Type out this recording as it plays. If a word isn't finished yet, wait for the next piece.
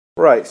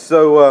Right,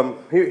 so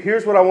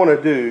here's what I want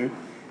to do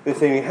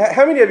this evening.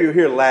 How many of you were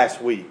here last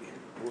week?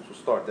 We'll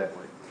start that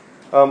way.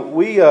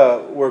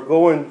 We're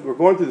going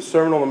through the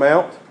Sermon on the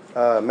Mount,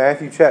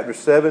 Matthew chapter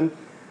 7.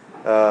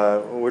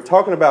 We're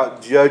talking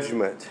about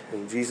judgment,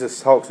 and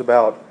Jesus talks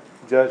about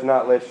judge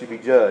not lest you be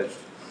judged.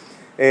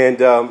 And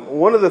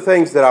one of the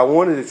things that I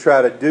wanted to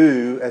try to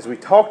do as we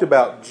talked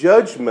about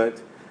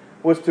judgment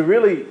was to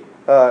really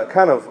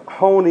kind of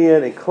hone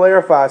in and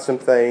clarify some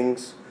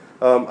things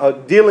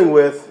dealing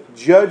with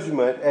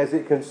judgment as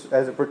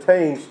it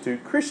pertains to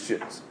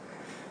Christians.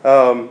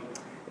 And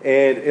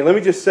let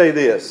me just say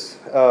this.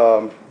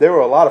 There were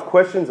a lot of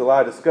questions, a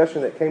lot of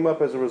discussion that came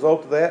up as a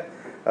result of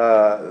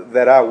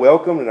that I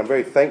welcomed and I'm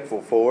very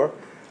thankful for.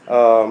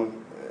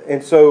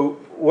 And so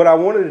what I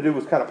wanted to do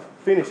was kind of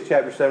finish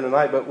chapter 7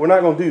 tonight, but we're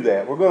not going to do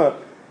that.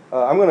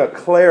 I'm going to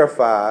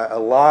clarify a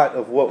lot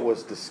of what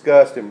was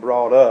discussed and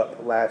brought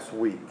up last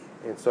week.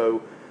 And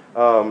so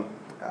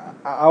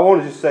I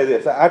want to just say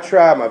this. I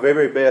try my very,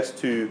 very best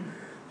to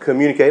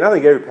communicate, and I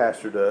think every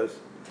pastor does,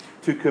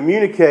 to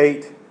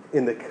communicate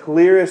in the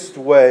clearest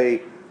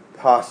way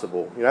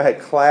possible. You know, I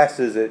had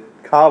classes at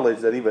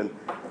college that even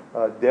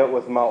dealt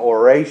with my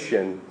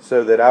oration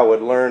so that I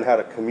would learn how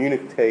to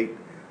communicate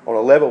on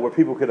a level where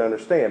people could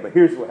understand. But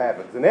here's what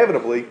happens.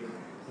 Inevitably,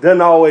 it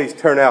doesn't always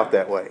turn out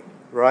that way,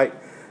 right?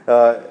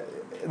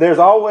 There's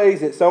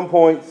always, at some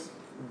points,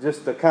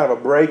 just a kind of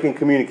a break in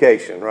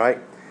communication, right?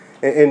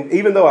 And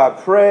even though I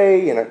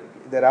pray and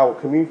that I will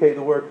communicate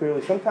the word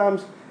clearly,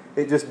 sometimes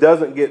it just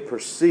doesn't get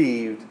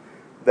perceived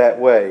that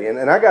way. And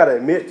I got to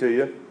admit to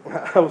you,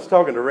 I was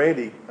talking to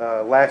Randy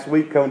last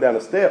week coming down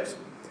the steps,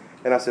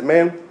 and I said,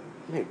 man,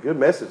 good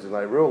message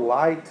tonight, real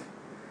light,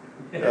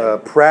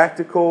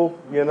 practical,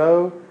 and,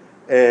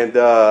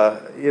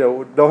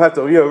 don't have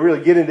to,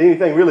 really get into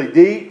anything really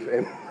deep.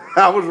 And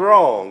I was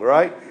wrong,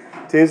 right?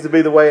 Tends to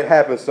be the way it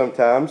happens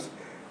sometimes.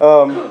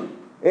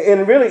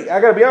 And really,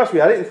 I got to be honest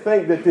with you, I didn't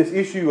think that this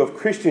issue of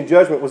Christian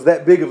judgment was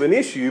that big of an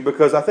issue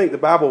because I think the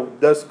Bible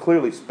does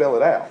clearly spell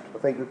it out. I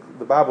think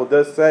the Bible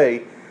does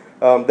say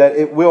that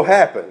it will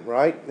happen,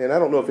 right? And I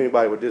don't know if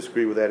anybody would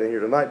disagree with that in here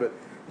tonight, but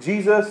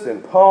Jesus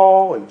and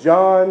Paul and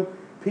John,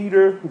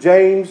 Peter,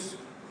 James,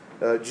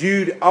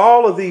 Jude,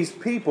 all of these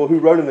people who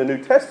wrote in the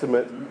New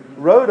Testament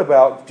wrote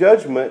about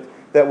judgment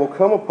that will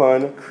come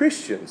upon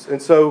Christians.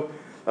 And so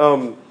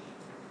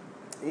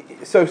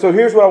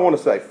here's what I want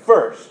to say.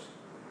 First,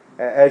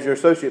 as your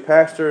associate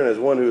pastor and as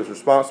one who is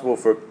responsible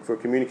for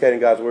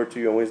communicating God's Word to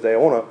you on Wednesday, I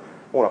want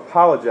to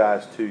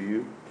apologize to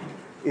you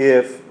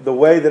if the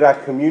way that I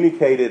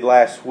communicated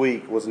last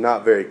week was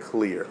not very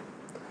clear.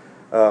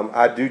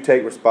 I do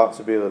take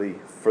responsibility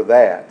for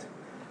that.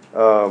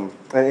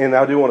 And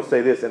I do want to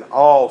say this in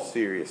all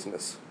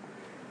seriousness.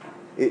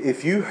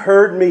 If you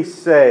heard me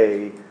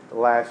say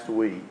last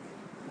week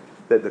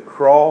that the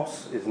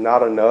cross is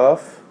not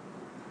enough,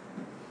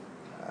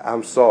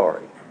 I'm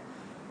sorry.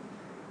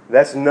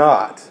 That's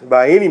not,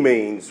 by any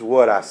means,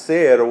 what I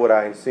said or what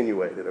I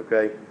insinuated,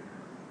 okay?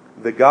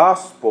 The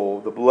gospel,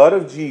 the blood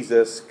of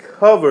Jesus,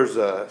 covers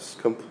us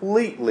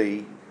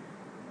completely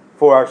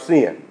for our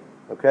sin,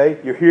 okay?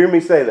 You're hearing me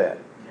say that.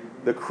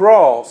 The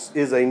cross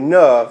is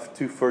enough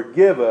to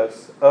forgive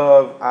us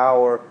of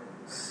our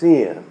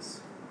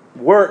sins.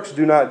 Works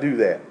do not do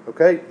that,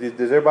 okay?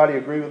 Does everybody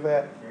agree with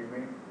that?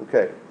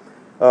 Okay.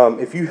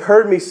 If you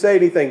heard me say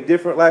anything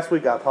different last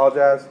week, I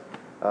apologize.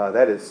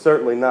 That is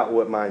certainly not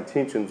what my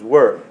intentions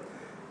were.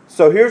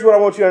 So here's what I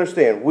want you to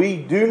understand. We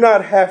do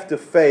not have to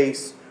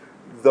face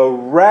the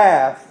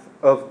wrath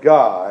of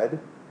God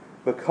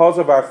because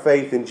of our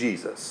faith in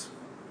Jesus.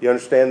 You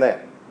understand that?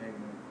 Amen.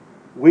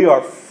 We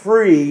are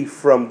free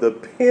from the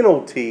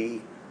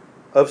penalty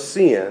of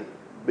sin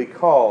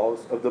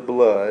because of the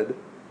blood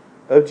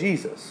of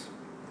Jesus.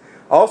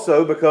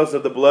 Also, because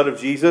of the blood of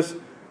Jesus,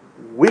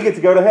 we get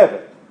to go to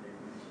heaven.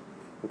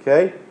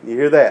 Okay? You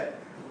hear that?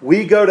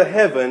 We go to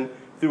heaven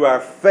through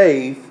our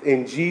faith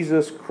in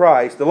Jesus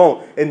Christ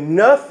alone. And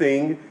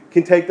nothing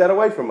can take that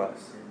away from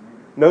us.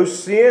 No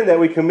sin that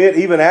we commit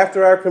even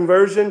after our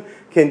conversion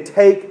can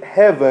take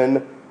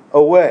heaven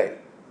away.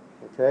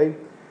 Okay?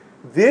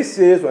 This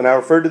is, and I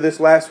referred to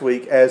this last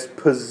week, as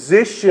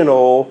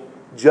positional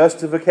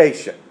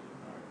justification.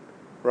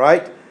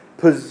 Right?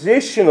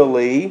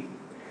 Positionally,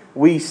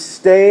 we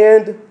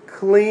stand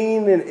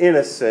clean and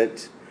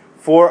innocent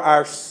for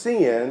our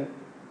sin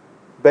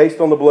based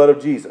on the blood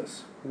of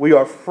Jesus. We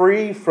are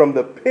free from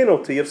the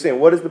penalty of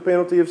sin. What is the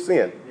penalty of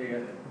sin?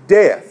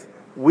 Death.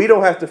 We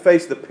don't have to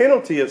face the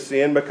penalty of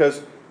sin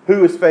because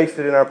who has faced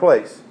it in our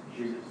place?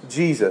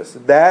 Jesus.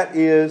 That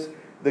is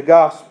the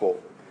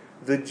gospel.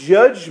 The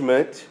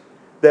judgment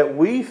that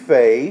we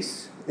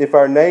face, if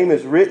our name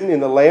is written in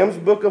the Lamb's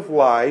Book of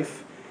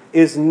Life,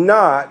 is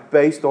not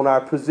based on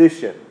our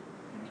position.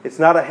 It's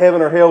not a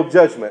heaven or hell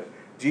judgment.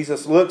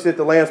 Jesus looks at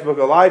the Lamb's Book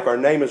of Life. Our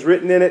name is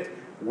written in it.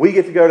 We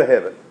get to go to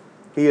heaven.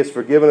 He has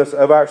forgiven us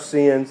of our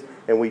sins,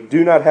 and we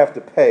do not have to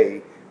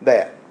pay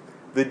that.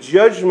 The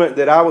judgment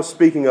that I was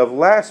speaking of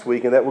last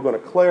week and that we're going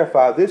to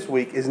clarify this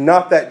week is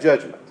not that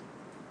judgment.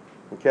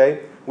 Okay?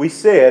 we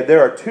said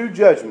there are two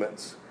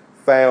judgments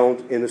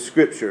found in the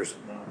Scriptures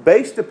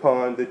based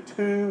upon the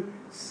two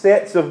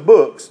sets of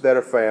books that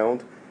are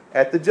found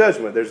at the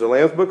judgment. There's the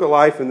Lamb's Book of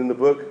Life and then the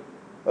Book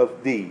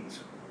of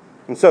Deeds.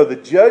 And so the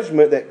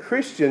judgment that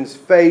Christians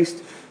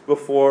faced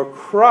before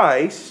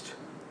Christ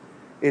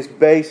is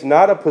based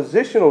not a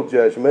positional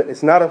judgment,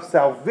 it's not a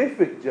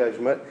salvific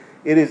judgment,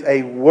 it is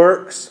a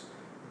works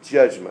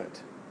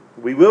judgment.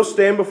 We will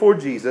stand before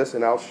Jesus,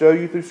 and I'll show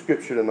you through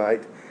Scripture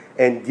tonight,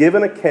 and give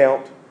an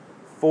account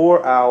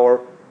for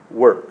our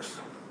works.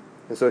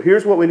 And so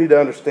here's what we need to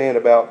understand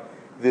about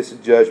this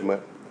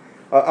judgment.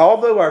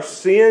 Although our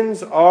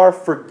sins are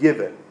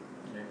forgiven,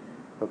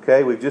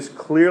 okay, we've just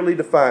clearly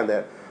defined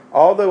that.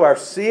 Although our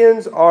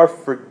sins are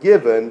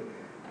forgiven,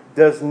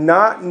 does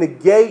not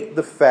negate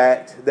the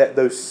fact that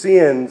those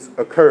sins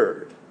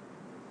occurred.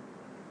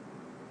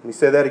 Let me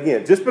say that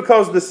again. Just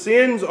because the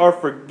sins are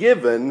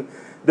forgiven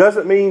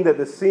doesn't mean that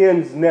the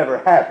sins never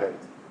happened.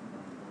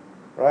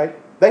 Right?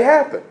 They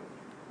happen.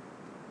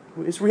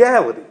 It's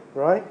reality,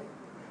 right?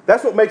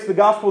 That's what makes the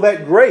gospel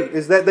that great,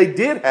 is that they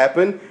did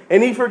happen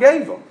and He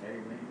forgave them.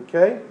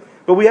 Okay?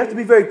 But we have to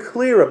be very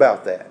clear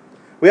about that.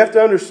 We have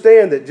to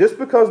understand that just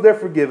because they're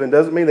forgiven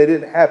doesn't mean they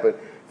didn't happen.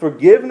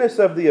 Forgiveness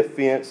of the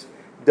offense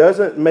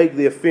doesn't make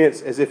the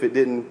offense as if it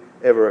didn't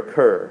ever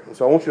occur. And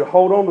so I want you to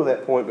hold on to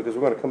that point because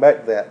we're going to come back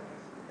to that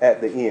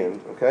at the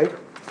end. Okay?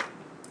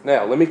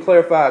 Now, let me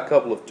clarify a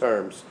couple of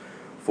terms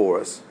for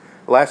us.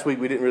 Last week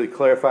we didn't really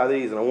clarify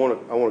these, and I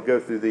want to go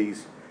through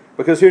these.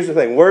 Because here's the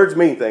thing, words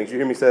mean things. You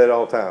hear me say that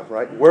all the time,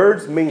 right?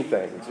 Words mean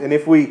things. And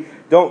if we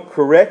don't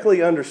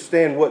correctly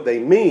understand what they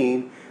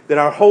mean, then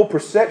our whole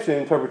perception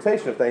and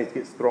interpretation of things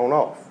gets thrown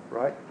off,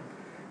 right?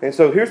 And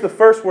so here's the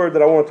first word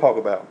that I want to talk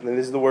about, and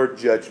this is the word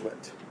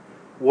judgment.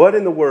 What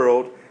in the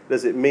world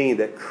does it mean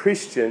that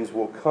Christians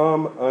will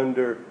come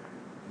under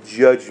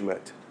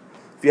judgment?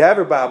 If you have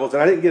your Bibles,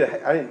 and I didn't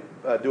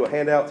do a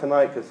handout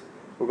tonight because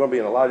we're going to be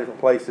in a lot of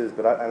different places,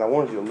 but I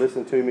wanted you to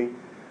listen to me.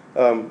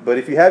 But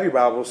if you have your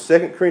Bibles,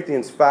 2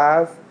 Corinthians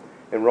 5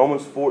 and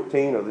Romans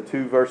 14 are the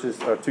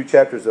two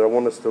chapters that I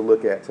want us to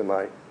look at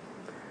tonight.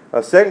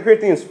 2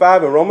 Corinthians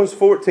 5 and Romans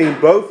 14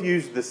 both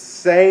use the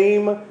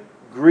same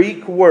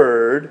Greek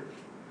word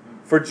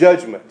for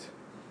judgment.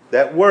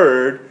 That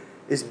word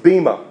is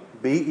bema,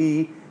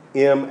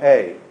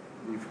 B-E-M-A.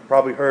 You've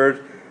probably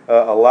heard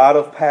a lot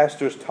of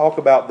pastors talk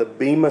about the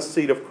bema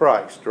seat of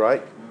Christ,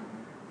 right?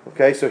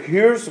 Okay, so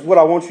here's what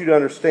I want you to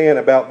understand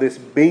about this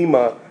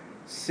bema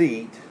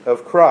seat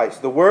of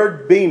Christ. The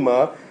word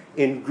bema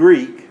in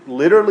Greek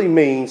literally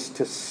means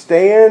to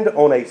stand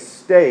on a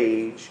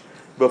stage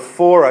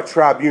before a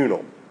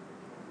tribunal.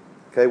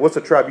 Okay, what's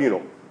a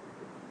tribunal?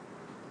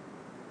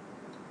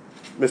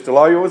 Mr.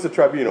 Lawyer, what's a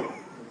tribunal?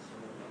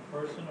 A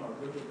person or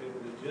who would be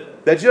the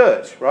judge. The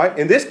judge, right?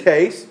 In this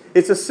case,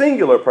 it's a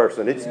singular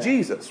person. It's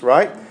Jesus,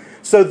 right?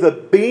 So the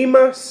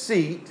bema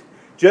seat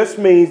just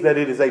means that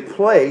it is a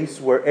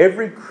place where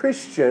every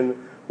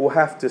Christian will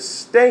have to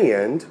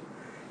stand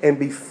and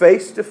be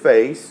face to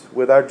face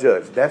with our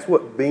judge. That's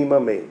what bema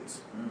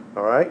means.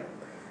 All right?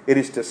 It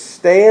is to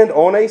stand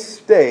on a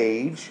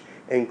stage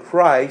and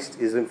Christ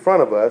is in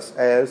front of us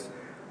as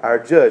our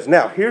judge.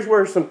 Now, here's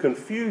where some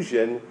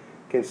confusion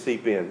can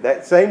seep in.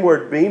 That same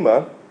word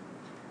bema,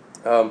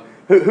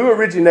 who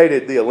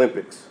originated the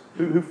Olympics?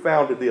 Who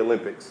founded the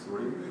Olympics?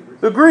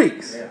 The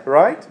Greeks,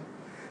 right?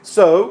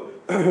 So,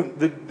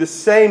 the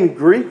same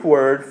Greek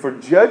word for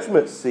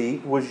judgment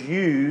seat was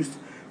used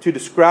to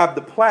describe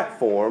the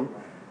platform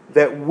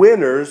that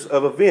winners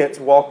of events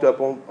walked up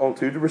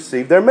onto to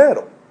receive their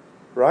medal,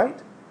 right?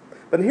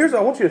 But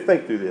I want you to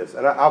think through this.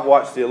 And I've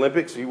watched the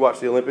Olympics. You watch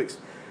the Olympics.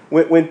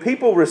 When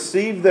people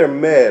receive their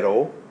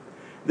medal,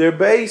 they're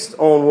based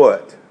on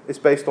what? It's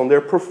based on their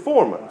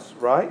performance,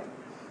 right?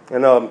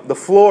 And the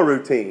floor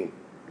routine,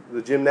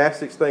 the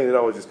gymnastics thing that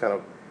always just kind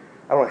of,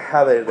 I don't know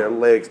how their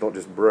legs don't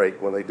just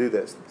break when they do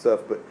that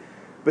stuff.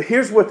 But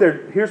here's what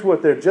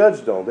they're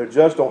judged on. They're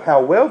judged on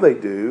how well they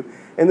do.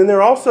 And then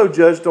they're also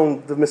judged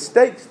on the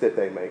mistakes that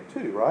they make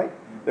too, right?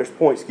 There's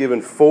points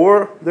given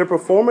for their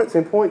performance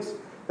and points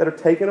that are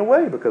taken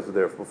away because of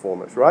their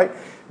performance, right?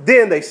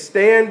 Then they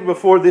stand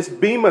before this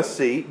bema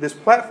seat, this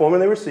platform,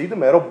 and they receive the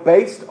medal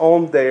based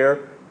on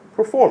their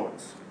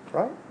performance,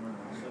 right?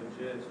 So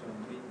judged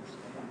on beating the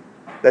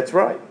stand. That's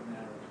right.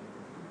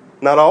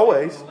 Not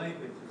always. The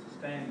Olympics is a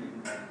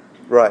standing.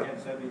 Right. You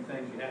have so many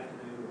things you have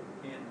to do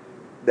or can't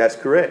do. That's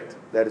correct.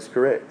 That is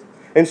correct.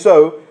 And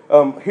so,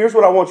 here's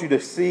what I want you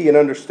to see and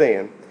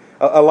understand.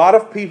 A lot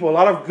of people, a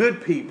lot of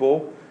good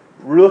people,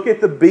 look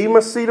at the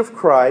bema seat of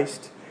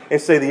Christ and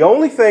say the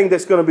only thing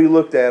that's going to be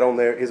looked at on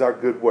there is our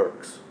good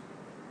works.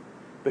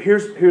 But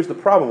here's the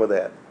problem with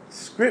that.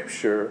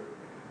 Scripture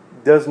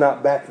does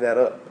not back that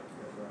up.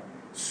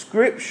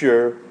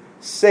 Scripture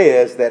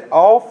says that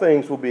all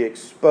things will be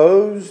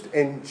exposed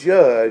and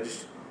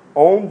judged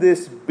on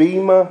this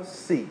bema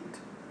seat,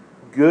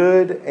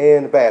 good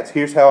and bad. So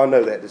here's how I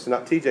know that. This is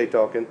not TJ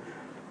talking.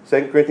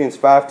 2 Corinthians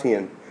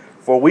 5:10.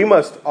 For we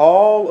must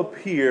all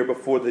appear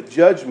before the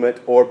judgment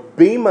or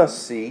bema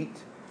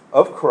seat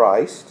of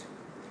Christ,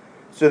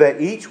 so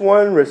that each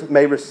one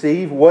may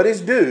receive what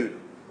is due,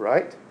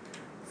 right?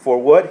 For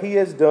what he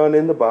has done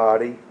in the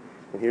body,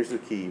 and here's the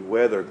key,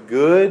 whether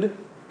good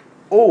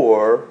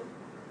or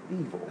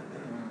evil.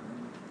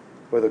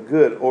 Whether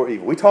good or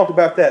evil. We talked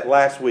about that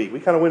last week. We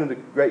kind of went into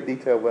great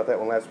detail about that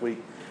one last week.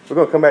 We're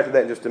going to come back to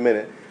that in just a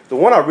minute. The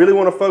one I really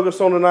want to focus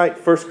on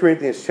tonight, 1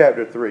 Corinthians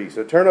chapter 3.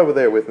 So turn over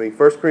there with me,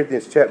 1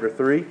 Corinthians chapter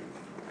 3.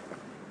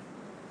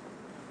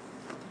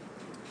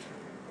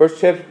 1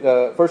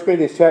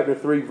 Corinthians chapter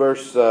 3,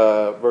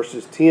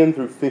 verses 10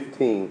 through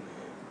 15.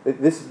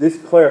 This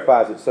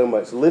clarifies it so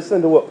much.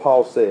 Listen to what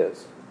Paul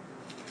says.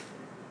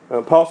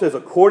 Paul says,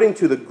 according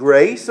to the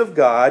grace of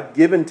God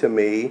given to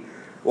me,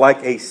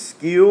 like a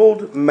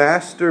skilled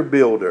master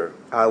builder,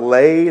 I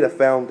laid a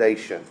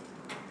foundation,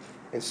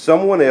 and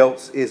someone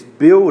else is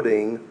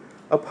building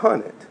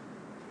upon it.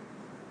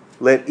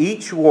 Let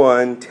each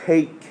one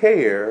take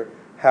care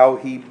how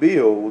he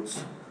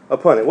builds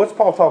upon it. What's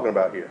Paul talking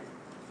about here?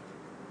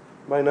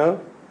 Anybody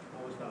know?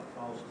 Always about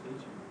false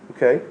teaching.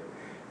 Okay.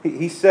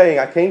 He's saying,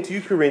 I came to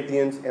you,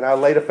 Corinthians, and I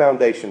laid a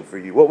foundation for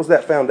you. What was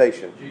that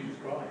foundation? Jesus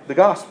Christ. The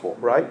gospel,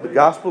 right? The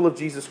gospel of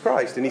Jesus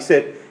Christ. And he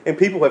said, and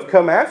people have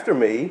come after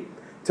me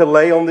to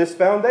lay on this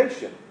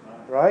foundation,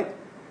 right?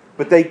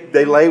 But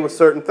they lay with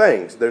certain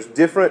things. There's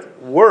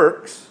different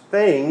works,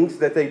 things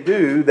that they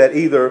do that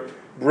either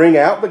bring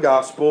out the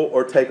gospel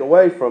or take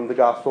away from the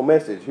gospel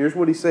message. Here's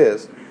what he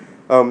says.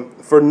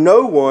 For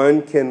no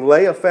one can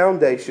lay a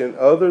foundation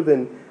other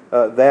than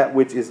that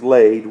which is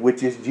laid,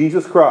 which is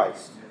Jesus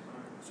Christ.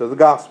 So the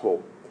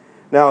gospel.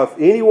 Now, if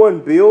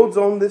anyone builds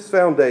on this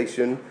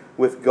foundation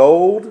with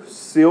gold,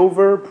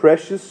 silver,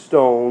 precious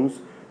stones,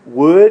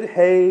 wood,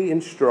 hay,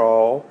 and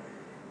straw,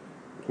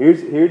 here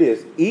it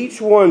is.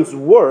 Each one's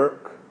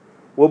work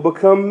will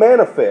become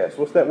manifest.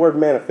 What's that word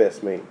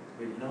manifest mean?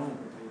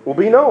 Will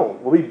be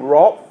known. Will be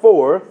brought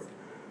forth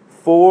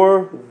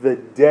for the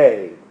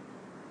day.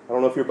 I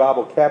don't know if your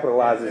Bible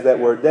capitalizes that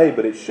word day,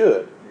 but it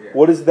should.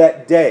 What is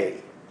that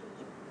day?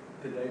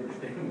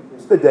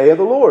 It's the day of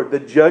the Lord, the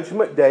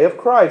judgment day of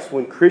Christ,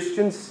 when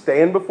Christians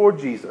stand before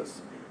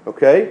Jesus.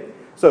 Okay?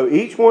 So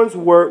each one's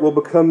work will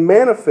become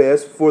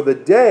manifest, for the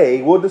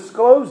day will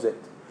disclose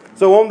it.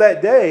 So on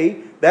that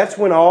day, that's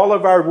when all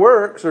of our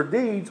works or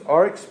deeds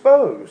are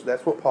exposed.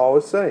 That's what Paul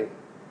is saying.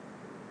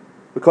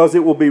 Because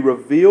it will be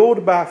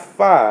revealed by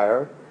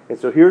fire. And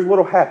so here's what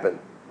will happen.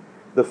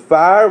 The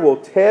fire will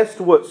test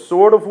what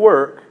sort of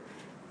work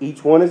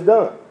each one has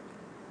done.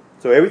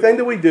 So everything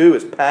that we do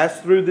is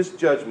passed through this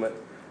judgment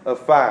of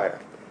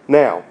fire.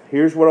 Now,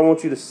 here's what I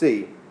want you to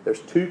see.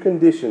 There's two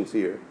conditions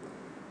here.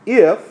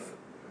 If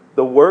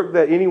the work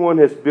that anyone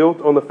has built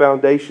on the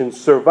foundation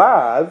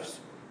survives,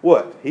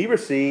 what? He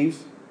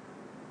receives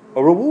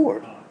a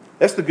reward.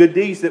 That's the good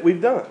deeds that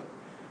we've done.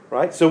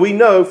 Right? So we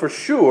know for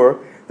sure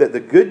that the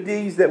good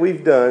deeds that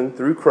we've done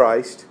through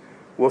Christ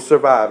will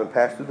survive and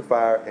pass through the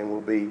fire and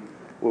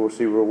will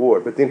receive a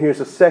reward. But then here's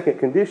a second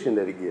condition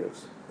that he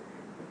gives.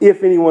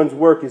 If anyone's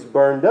work is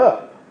burned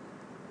up,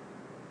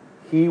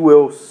 he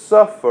will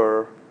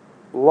suffer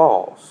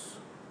loss,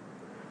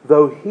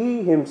 though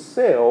he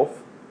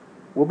himself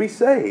will be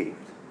saved,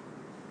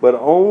 but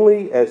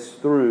only as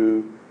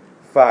through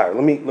fire.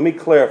 Let me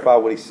clarify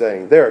what he's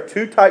saying. There are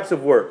two types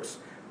of works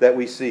that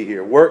we see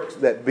here. Works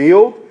that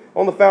build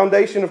on the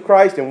foundation of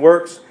Christ and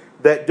works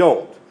that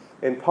don't.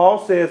 And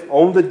Paul says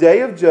on the day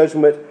of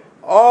judgment,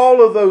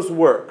 all of those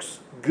works,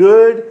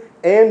 good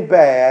and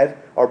bad,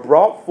 are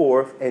brought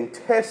forth and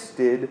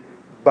tested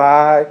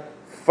by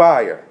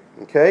fire.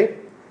 Okay?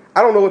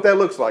 I don't know what that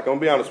looks like. I'm going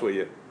to be honest with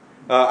you.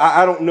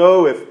 I don't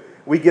know if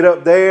we get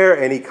up there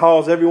and he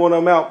calls every one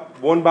of them out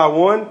one by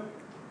one.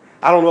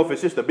 I don't know if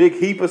it's just a big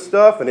heap of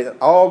stuff and it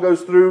all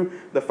goes through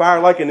the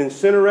fire like an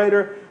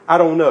incinerator. I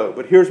don't know.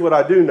 But here's what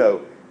I do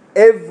know.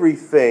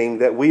 Everything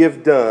that we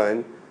have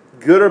done,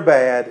 good or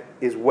bad,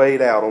 is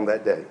weighed out on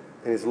that day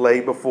and is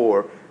laid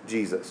before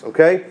Jesus.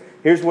 Okay?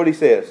 Here's what he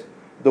says.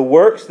 The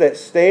works that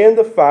stand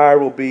the fire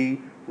will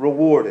be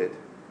rewarded.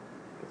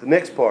 But the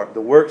next part,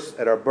 the works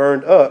that are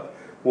burned up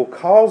will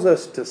cause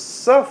us to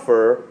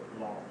suffer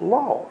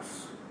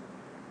loss.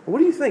 What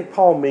do you think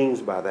Paul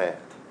means by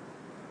that?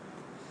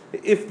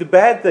 If the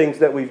bad things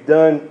that we've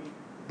done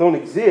don't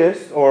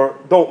exist or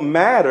don't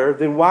matter,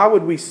 then why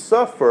would we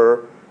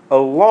suffer a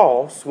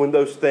loss when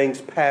those things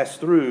pass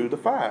through the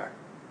fire?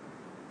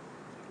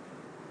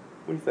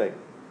 What do you think?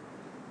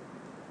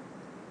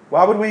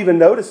 Why would we even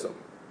notice them?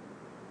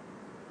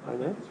 I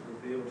think it's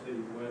revealed to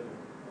you whether.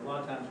 A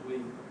lot of times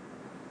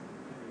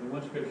in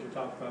one scripture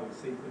talks about we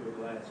see through a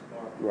glass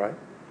darkly. Right.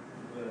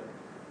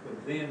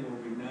 But then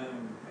will be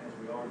known as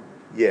we are.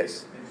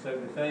 Yes. And so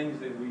the things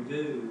that we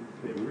do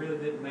that really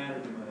didn't matter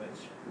much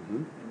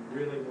and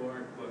really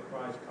weren't what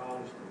Christ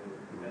called us to do,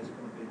 that's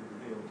going to be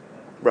revealed to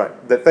us.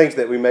 Right. The things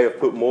that we may have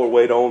put more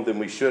weight on than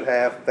we should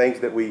have,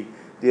 things that we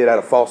did out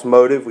of false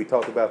motive. We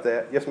talked about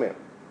that. Yes, ma'am.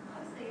 I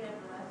was thinking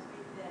after last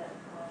week that,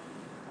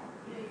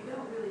 you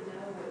don't really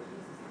know what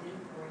Jesus did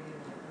for you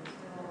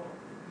until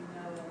you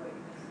know what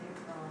you've been saved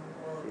from,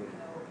 or,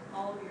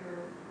 all of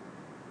your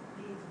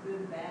deeds,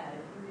 good and bad.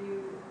 If you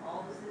knew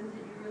all the sins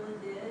that you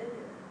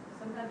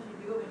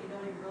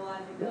don't even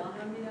realize you've done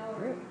them, you know,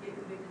 or you get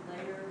convicted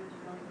later, but you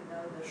don't even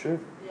know the Sure.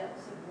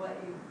 depths of what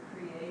you've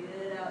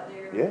created out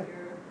there Yeah. with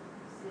your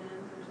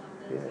sins or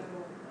something. Yeah.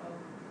 So,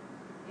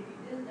 if you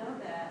didn't know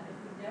that, if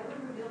he never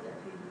revealed that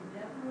to you, you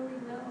never really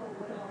know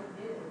what all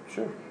he did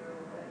Sure. for you,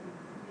 or what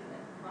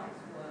that price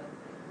was.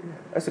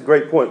 That's a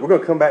great point. We're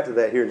going to come back to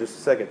that here in just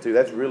a second, too.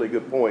 That's a really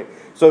good point.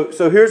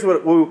 So here's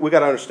what we got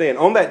to understand.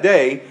 On that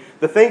day,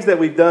 the things that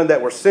we've done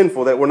that were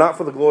sinful, that were not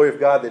for the glory of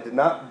God, that did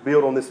not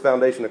build on this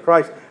foundation of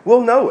Christ,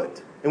 we'll know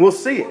it and we'll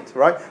see it,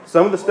 right?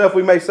 Some of the stuff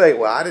we may say,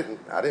 well, I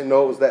didn't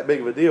know it was that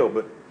big of a deal,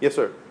 but yes,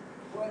 sir.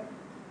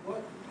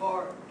 What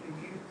part do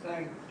you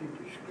think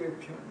the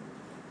description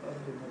of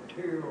the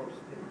materials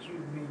that you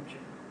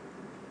mentioned,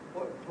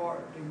 what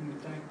part do you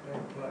think they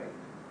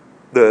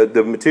play?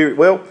 The material,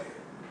 well,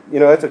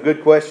 that's a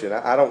good question.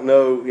 I don't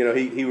know.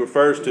 He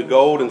refers to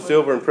gold and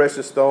silver and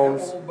precious It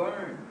stones. won't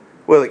burn.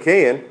 Well, it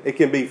can. It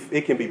can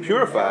be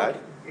purified.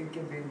 It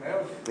can be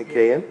melted. It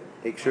can.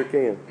 It sure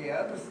can. The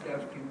other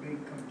stuff can be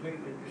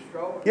completely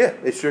destroyed. Yeah,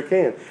 it sure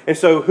can. And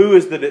so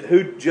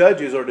who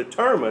judges or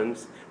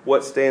determines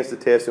what stands the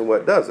test and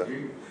what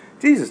doesn't?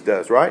 Jesus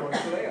does, right?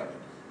 What's left?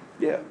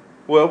 Yeah.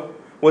 Well,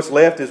 what's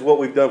left is what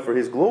we've done for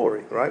His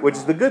glory, right? Which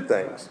is the good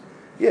things.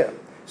 Yeah.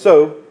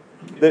 So,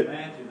 You can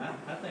imagine,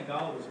 I think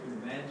all of us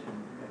can imagine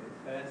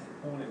that that's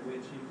the point at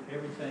which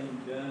everything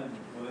you've done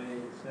is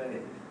way to say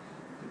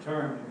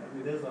determined. I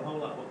mean, there's a whole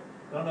lot.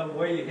 I don't know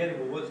where you're headed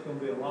with what's going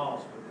to be a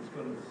loss, but it's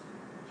going to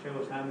show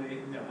us how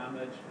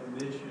much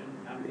omission,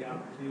 how many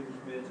opportunities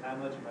we missed, how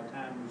much of our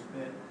time we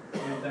spent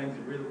doing things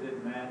that really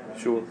didn't matter. I mean,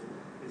 Sure.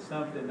 It's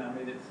something. I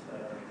mean,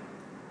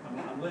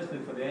 I'm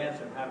listening for the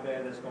answer of how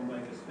bad that's going to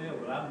make us feel,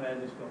 but I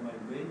imagine it's going to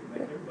make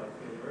everybody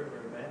feel very,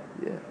 very bad.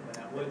 Yeah.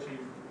 About what you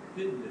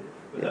didn't do.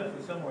 But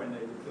hopefully somewhere in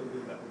there you feel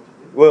good about what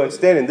you did. well, and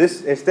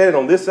standing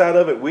on this side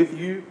of it with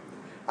you,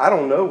 I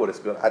don't know what it's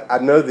going to. I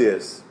know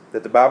this,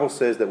 that the Bible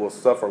says that we'll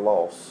suffer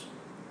loss.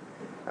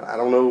 I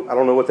don't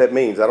know what that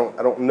means. I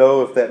don't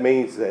know if that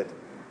means that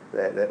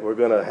we're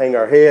going to hang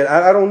our head.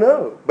 I don't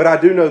know. But I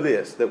do know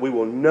this, that we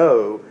will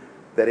know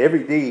that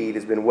every deed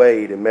has been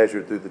weighed and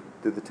measured through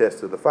the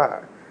test of the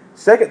fire.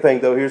 Second thing,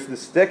 though, here's the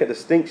second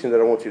distinction that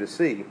I want you to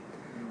see.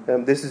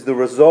 This is the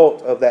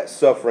result of that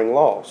suffering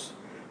loss.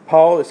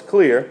 Paul is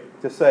clear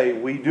to say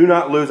we do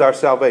not lose our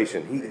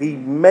salvation. He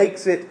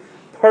makes it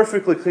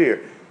perfectly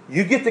clear.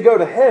 You get to go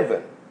to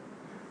heaven,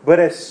 but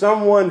as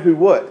someone who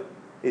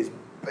is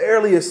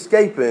barely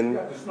escaping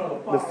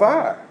the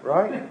fire,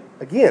 right?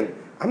 Again,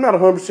 I'm not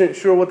 100%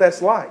 sure what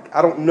that's like.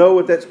 I don't know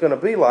what that's going to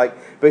be like,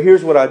 but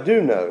here's what I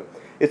do know.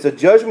 It's a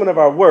judgment of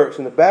our works,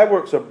 and the bad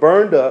works are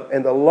burned up,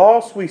 and the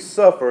loss we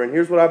suffer, and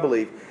here's what I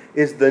believe,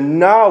 is the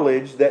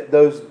knowledge that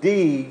those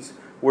deeds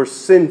were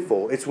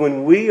sinful. It's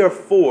when we are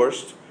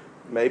forced,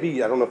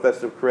 maybe, I don't know if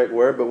that's the correct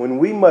word, but when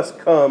we must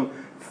come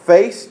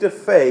face to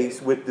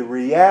face with the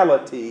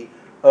reality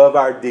of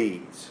our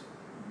deeds.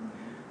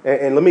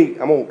 And I'm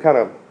going to kind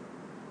of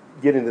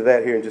get into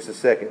that here in just a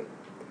second.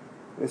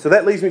 And so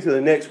that leads me to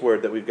the next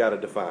word that we've got to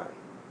define.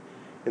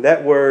 And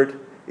that word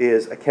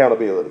is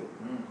accountability.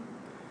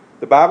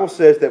 The Bible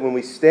says that when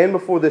we stand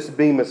before this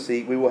bema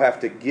seat, we will have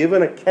to give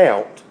an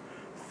account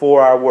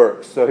for our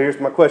works. So here's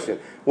my question.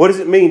 What does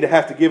it mean to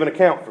have to give an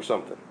account for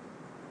something?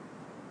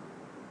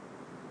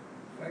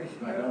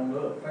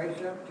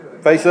 Face up to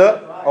it. Face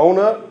up, own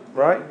up,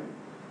 right?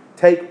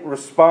 Take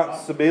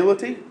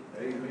responsibility,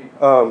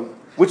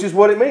 which is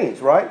what it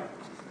means, right?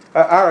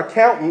 Our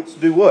accountants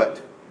do what?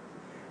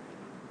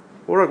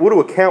 What do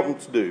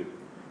accountants do?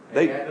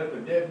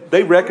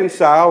 They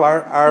reconcile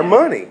our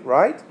money,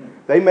 right?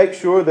 They make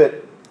sure that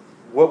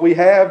what we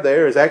have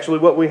there is actually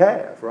what we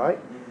have, right?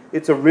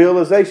 It's a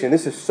realization.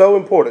 This is so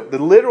important. The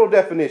literal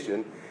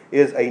definition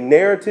is a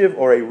narrative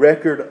or a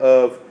record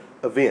of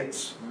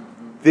events.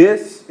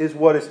 This is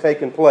what has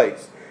taken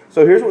place.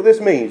 So here's what this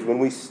means. When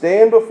we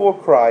stand before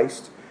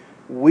Christ,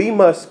 we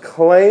must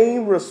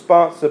claim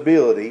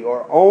responsibility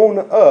or own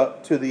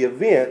up to the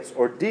events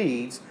or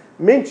deeds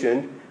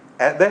mentioned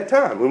at that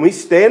time. When we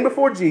stand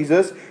before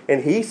Jesus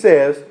and He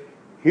says,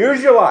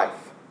 here's your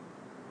life,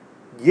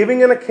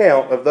 giving an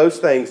account of those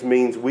things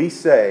means we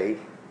say,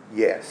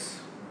 yes,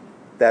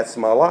 that's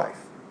my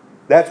life.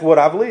 That's what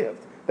I've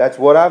lived. That's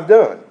what I've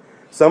done.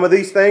 Some of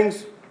these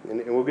things,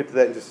 and we'll get to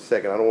that in just a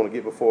second. I don't want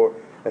to get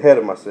ahead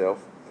of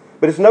myself.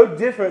 But it's no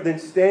different than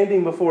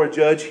standing before a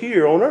judge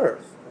here on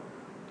earth.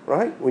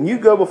 Right? When you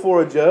go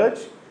before a judge,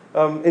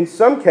 in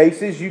some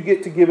cases you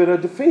get to give it a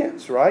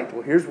defense, right?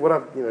 Well, here's what I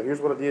did, here's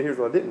what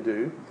I didn't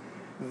do.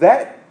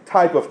 That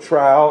type of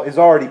trial is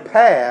already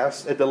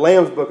passed at the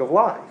Lamb's Book of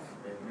Life.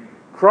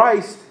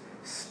 Christ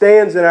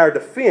stands in our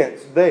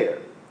defense there.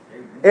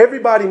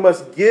 Everybody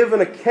must give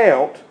an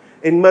account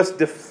and must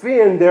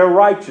defend their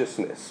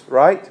righteousness,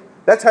 right?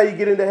 That's how you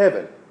get into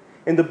heaven.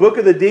 And the books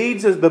of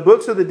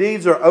the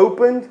deeds are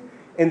opened,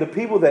 and the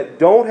people that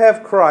don't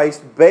have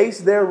Christ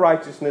base their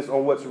righteousness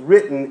on what's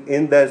written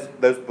in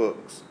those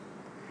books.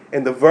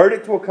 And the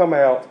verdict will come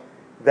out,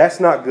 that's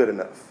not good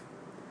enough.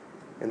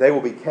 And they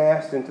will be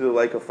cast into the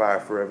lake of fire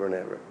forever and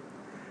ever.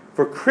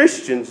 For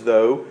Christians,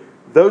 though,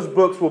 those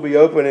books will be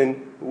open,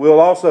 and we'll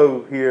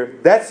also hear,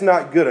 that's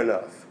not good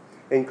enough.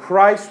 And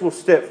Christ will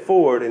step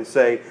forward and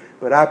say,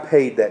 but I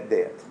paid that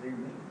debt.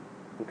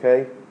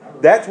 Okay?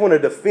 That's when a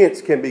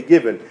defense can be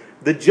given.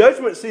 The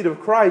judgment seat of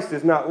Christ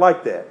is not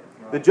like that.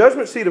 The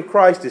judgment seat of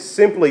Christ is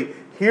simply,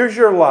 here's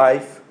your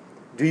life.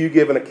 Do you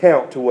give an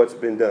account to what's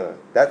been done?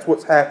 That's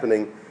what's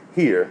happening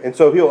here. And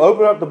so he'll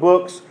open up the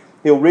books,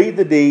 he'll read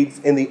the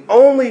deeds, and the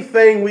only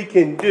thing we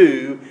can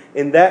do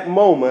in that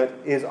moment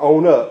is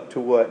own up to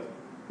what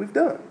we've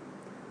done.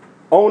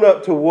 Own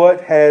up to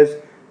what has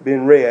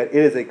been read. It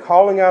is a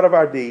calling out of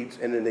our deeds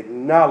and an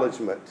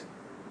acknowledgement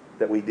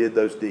that we did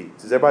those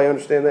deeds. Does everybody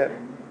understand that?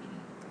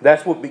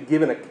 That's what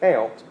giving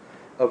account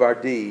of our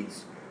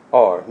deeds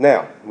are.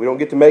 Now, we don't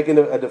get to make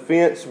a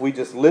defense. We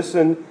just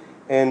listen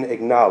and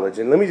acknowledge.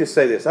 And let me just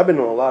say this. I've been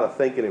doing a lot of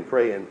thinking and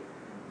praying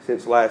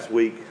since last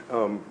week.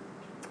 And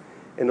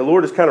the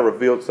Lord has kind of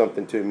revealed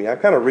something to me. I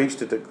kind of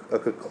reached a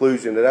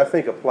conclusion that I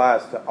think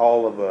applies to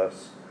all of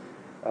us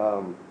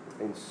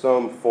in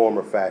some form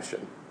or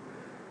fashion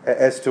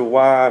as to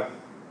why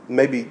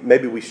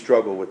maybe we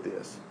struggle with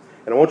this.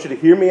 And I want you to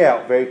hear me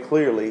out very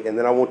clearly, and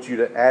then I want you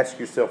to ask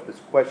yourself this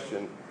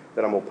question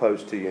that I'm going to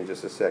pose to you in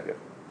just a second.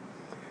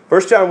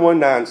 1 John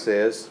 1:9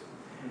 says,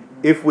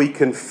 if we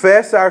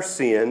confess our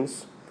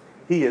sins,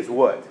 He is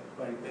what?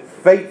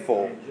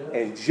 Faithful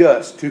and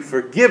just to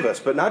forgive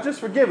us. But not just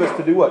forgive us,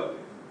 to do what?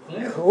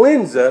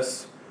 Cleanse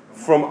us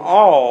from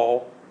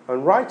all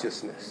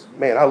unrighteousness.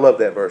 Man, I love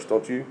that verse,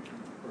 don't you?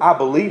 I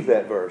believe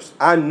that verse.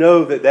 I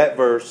know that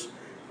verse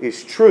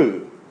is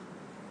true.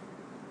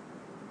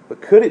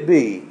 But could it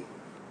be,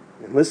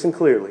 and listen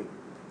clearly,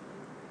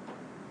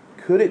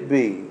 could it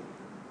be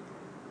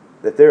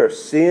that there are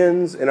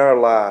sins in our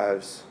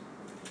lives,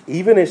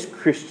 even as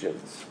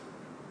Christians,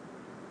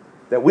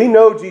 that we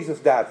know Jesus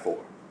died for?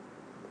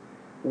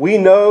 We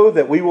know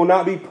that we will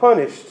not be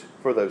punished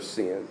for those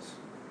sins,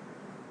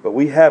 but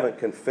we haven't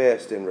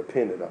confessed and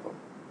repented of them.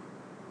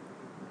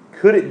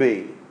 Could it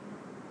be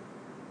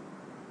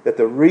that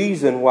the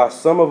reason why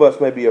some of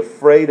us may be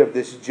afraid of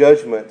this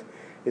judgment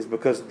is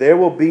because there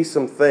will be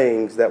some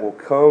things that will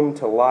come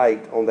to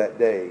light on that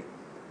day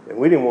that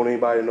we didn't want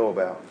anybody to know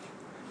about?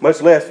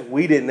 Much less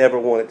we didn't ever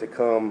want it to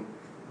come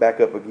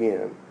back up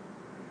again.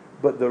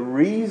 But the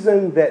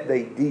reason that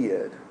they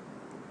did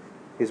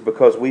is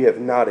because we have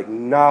not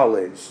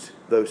acknowledged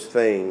those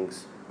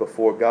things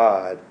before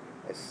God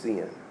as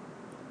sin.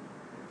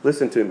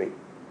 Listen to me.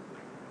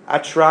 I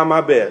try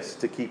my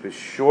best to keep as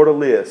short a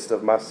list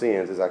of my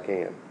sins as I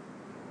can.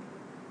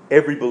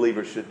 Every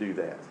believer should do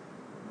that.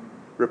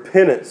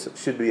 Repentance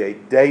should be a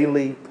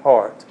daily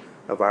part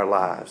of our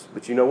lives.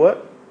 But you know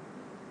what?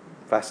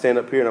 If I stand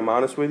up here and I'm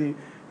honest with you,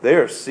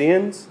 there are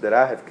sins that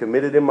I have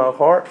committed in my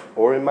heart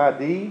or in my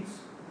deeds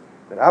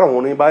that I don't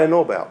want anybody to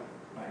know about.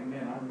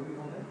 Amen. I agree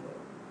on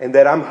that. And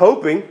that I'm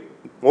hoping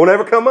won't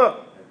ever come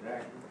up.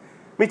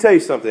 Let me tell you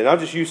something. I'll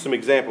just use some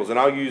examples, and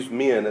I'll use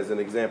men as an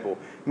example.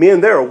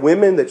 Men, there are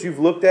women that you've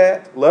looked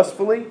at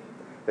lustfully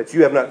that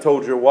you have not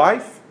told your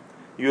wife,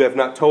 you have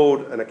not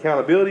told an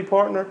accountability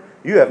partner,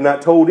 you have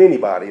not told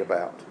anybody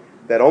about,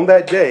 that on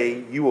that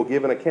day you will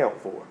give an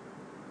account for.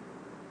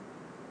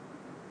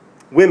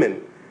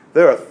 Women,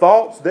 there are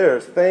thoughts, there are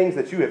things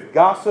that you have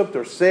gossiped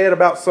or said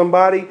about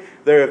somebody,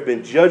 there have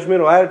been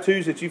judgmental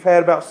attitudes that you've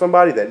had about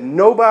somebody that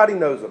nobody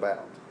knows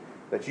about,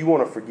 that you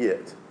want to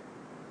forget,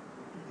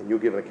 and you'll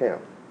give an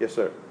account. Yes,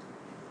 sir.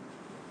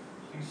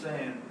 He's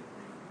saying,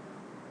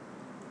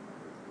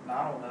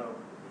 I don't know,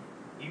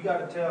 you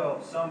got to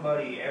tell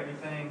somebody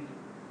everything.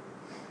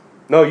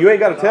 No, you ain't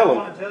got to tell them.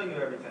 I want to tell you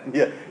everything.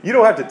 Yeah, you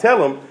don't have to tell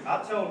them.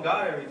 I told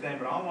God everything,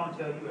 but I don't want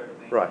to tell you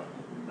everything. Right.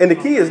 And the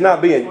key is not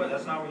being...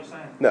 That's not what you're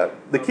saying. No,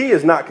 the key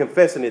is not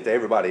confessing it to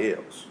everybody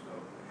else.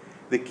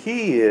 The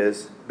key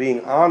is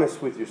being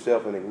honest with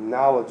yourself and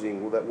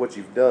acknowledging that what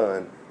you've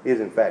done is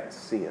in fact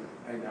sin.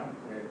 And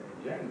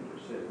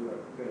James says we have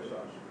to confess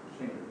our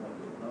sins one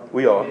to another.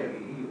 We are.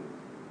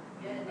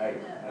 Hey,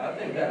 I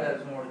think that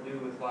has more to do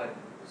with like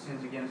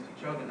sins against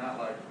each other, not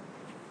like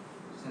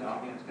sins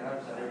against God.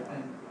 Is that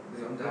everything?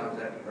 Sometimes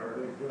that can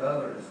hurt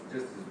others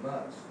just as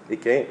much.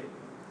 It can.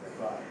 that's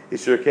right. It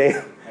sure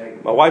can. Hey,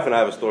 My wife and I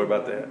have a story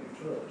about that.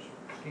 Trust,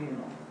 skin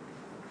on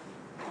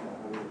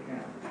hold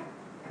account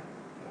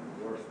on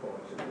the worst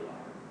parts of your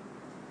life.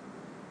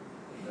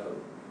 No,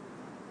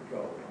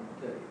 because I'm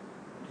gonna tell you,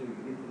 until you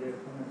get to that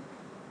point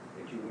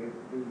that you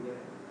ever do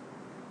that,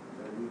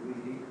 that we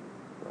be here.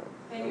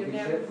 And You'll you'll be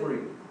never set free.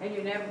 And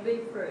you'll never be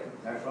free.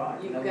 That's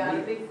right. You've Never got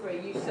to be. be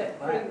free. You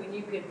set free when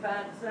you can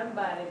find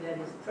somebody that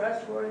is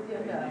trustworthy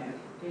enough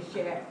to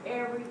share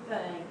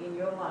everything in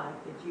your life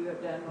that you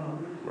have done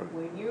wrong. Right.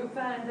 When you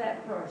find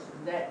that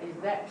person that is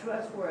that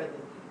trustworthy,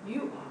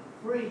 you are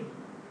free.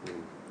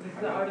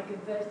 You've already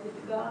confessed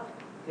it to God.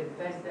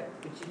 Confess that,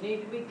 but you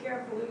need to be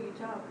careful who you're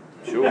talking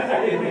to. Sure.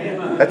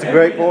 That's a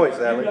great point,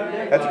 Sally.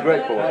 That's a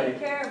great You better point.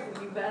 be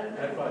careful. You better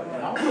That's right. And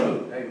know.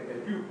 also,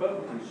 if you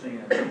publicly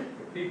sin, the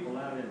people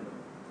out in the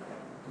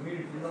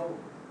community know,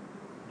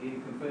 you need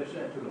to confess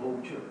that to the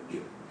whole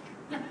church.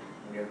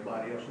 when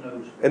everybody else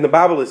knows. And the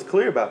Bible is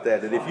clear about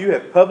that if you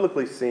have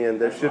publicly sinned,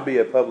 there should be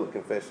a public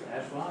confession.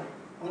 That's right.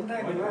 One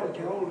thing about it,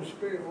 the Holy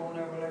Spirit won't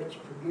ever let you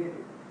forget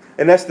it.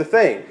 And that's the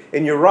thing.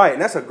 And you're right.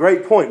 And that's a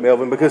great point,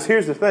 Melvin, because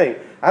here's the thing.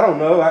 I don't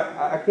know.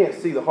 I can't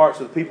see the hearts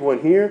of the people in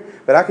here,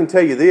 but I can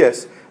tell you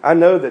this. I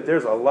know that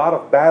there's a lot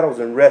of battles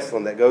and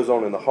wrestling that goes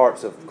on in the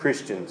hearts of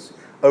Christians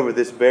over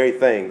this very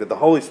thing, that the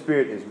Holy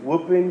Spirit is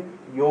whooping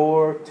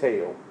your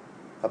tail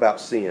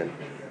about sin.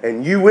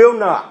 And you will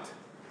not.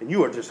 And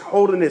you are just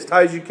holding it as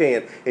tight as you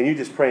can, and you're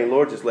just praying,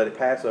 Lord, just let it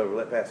pass over,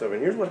 let it pass over.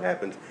 And here's what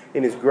happens.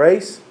 In His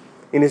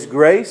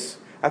grace,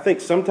 I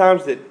think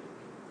sometimes that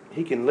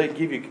He can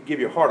give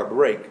your heart a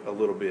break a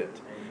little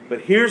bit.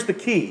 But here's the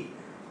key.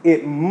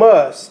 It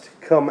must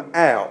come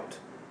out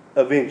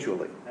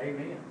eventually.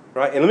 Amen.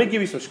 Right? And let me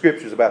give you some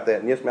scriptures about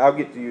that. And yes, ma'am, I'll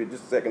get to you in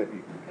just a second if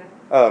you.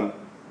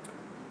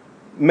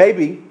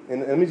 Maybe,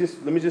 and let me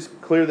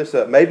just clear this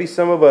up. Maybe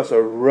some of us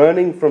are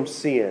running from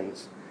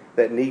sins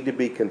that need to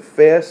be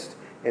confessed,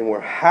 and we're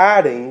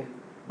hiding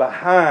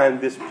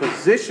behind this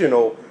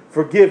positional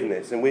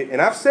forgiveness.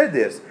 And I've said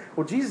this.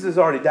 Well, Jesus has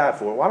already died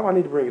for it. Why do I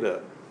need to bring it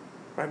up?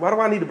 Right? Why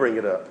do I need to bring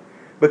it up?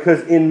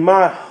 Because in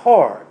my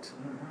heart,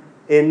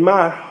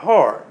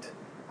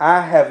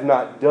 I have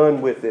not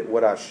done with it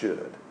what I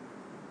should.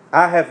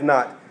 I have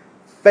not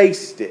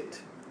faced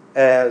it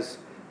as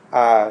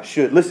I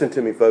should. Listen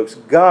to me, folks.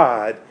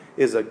 God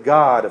is a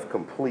God of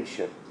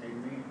completion.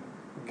 Amen.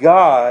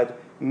 God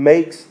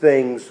makes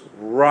things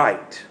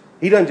right.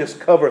 He doesn't just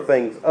cover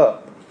things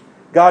up.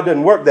 God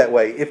doesn't work that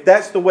way. If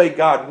that's the way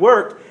God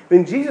worked,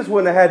 then Jesus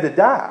wouldn't have had to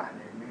die.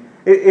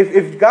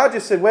 If God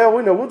just said, well,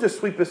 we'll just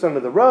sweep this under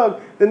the rug,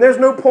 then there's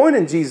no point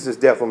in Jesus'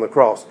 death on the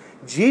cross.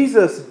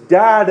 Jesus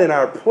died in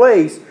our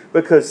place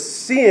because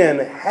sin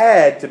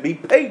had to be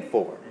paid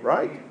for,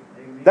 right?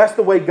 That's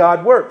the way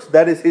God works.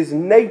 That is His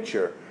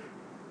nature.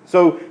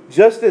 So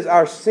just as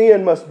our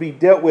sin must be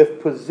dealt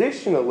with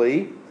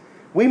positionally,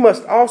 we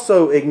must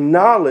also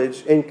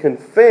acknowledge and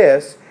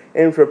confess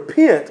and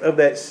repent of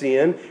that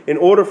sin in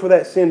order for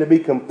that sin to be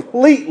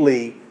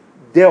completely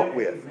dealt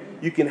with.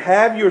 You can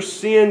have your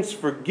sins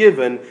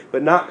forgiven,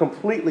 but not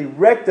completely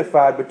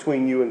rectified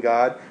between you and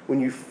God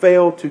when you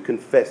fail to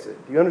confess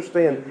it. Do you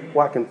understand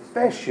why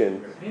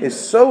confession is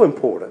so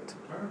important?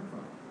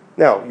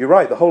 Now, you're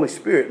right, the Holy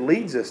Spirit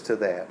leads us to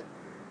that.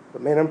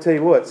 But man, I'm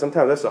telling you what,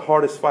 sometimes that's the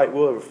hardest fight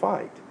we'll ever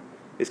fight,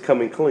 is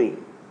coming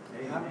clean.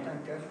 I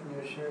think that's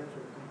necessary for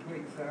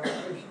complete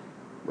salvation.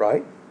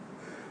 Right?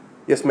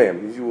 Yes,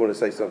 ma'am. Did you want to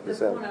say something?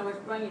 The point I was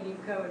bringing, you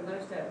covered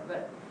most of it,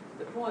 but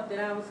the point that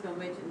I was going to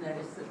mention that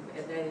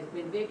has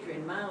been victory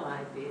in my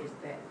life is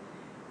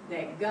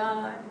that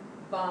God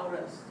bought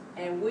us,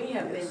 and we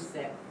have been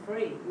set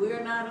free.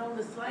 We're not on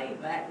the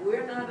slave act.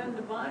 We're not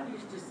under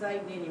bondage to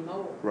Satan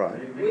anymore.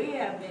 Right. We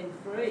have been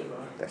free.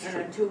 That's and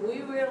true. until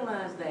we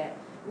realize that,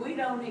 we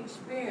don't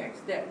experience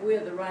that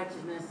we're the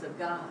righteousness of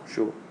God.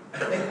 Sure.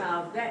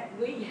 Because that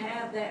we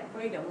have that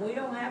freedom. We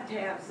don't have to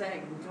have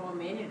Satan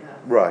tormenting us.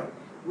 Right.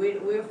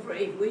 We're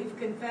free. We've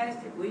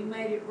confessed it. We've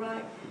made it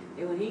right.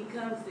 And when he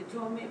comes to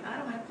torment, I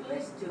don't have to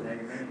listen to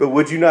him. But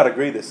would you not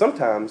agree that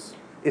sometimes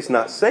it's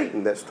not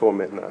Satan that's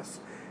tormenting us?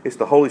 It's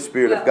the Holy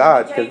Spirit of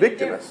God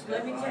convicting us.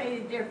 Let me tell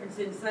you the difference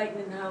in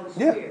Satan and the Holy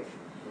Spirit.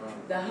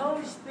 The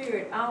Holy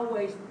Spirit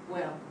always,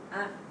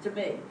 to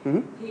me,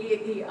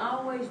 he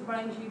always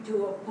brings you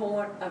to a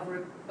point of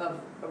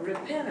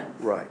repentance.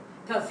 Right.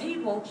 Because he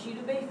wants you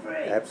to be free.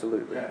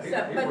 Absolutely.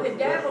 But the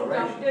devil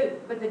don't do.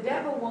 But the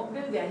devil won't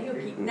do that. He'll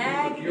keep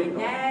nagging and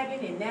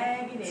nagging and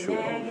nagging and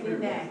nagging and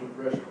nagging.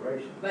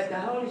 But the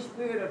Holy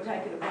Spirit will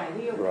take it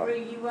away. He'll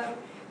free you up.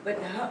 But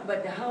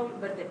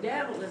the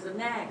devil is a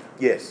nagger.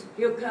 Yes.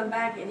 He'll come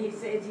back and he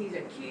says he's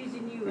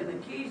accusing you and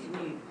accusing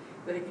you.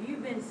 But if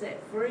you've been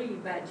set free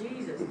by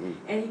Jesus,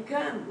 and he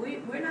comes,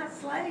 we're not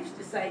slaves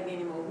to Satan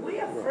anymore. We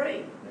are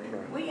free.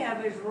 Right. We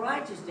have his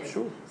righteousness.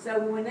 Sure. So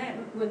when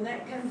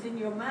that comes in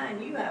your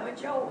mind, you have a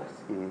choice.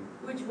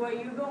 Which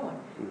way you're going.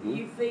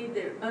 You feed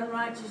the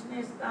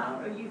unrighteousness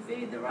thought, or you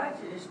feed the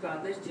righteousness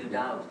thought. There's two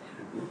dogs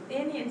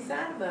in the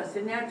inside of us,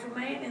 the natural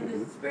man and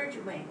the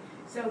spiritual man.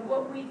 So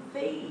what we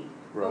feed,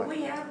 but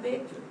we have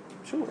victory.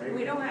 Sure.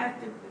 We don't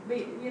have to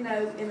be, in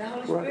the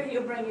Holy Spirit,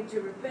 he'll bring you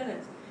to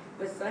repentance.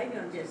 But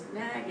Satan just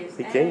nag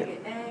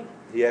and nag.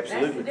 He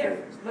absolutely That's the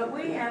difference. But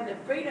we have the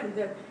freedom,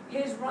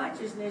 his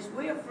righteousness,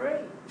 we're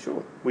free.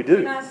 Sure, we do.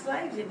 We're not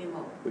slaves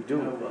anymore. We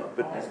do.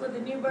 But that's what the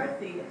new birth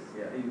is.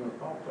 Yeah, when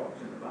Paul talks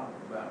in the Bible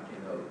about,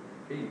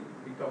 he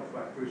talks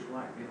about Christian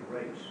life being a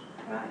race.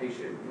 Right. He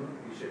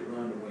said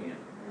run to win.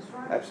 That's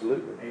right.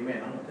 Absolutely.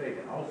 Amen. I'm going to tell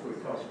you, also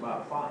he talks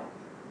about fight.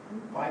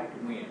 Fight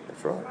to win.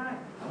 That's right. That's right.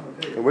 I'm going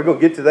to tell you. And we're going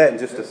to get to that in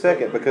just a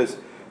second, because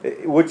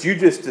what you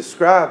just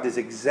described is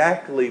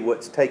exactly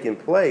what's taking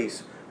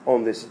place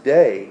on this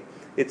day.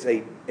 It's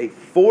a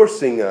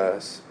forcing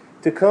us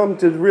to come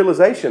to the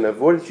realization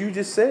of what you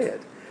just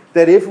said.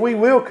 That if we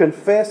will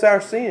confess our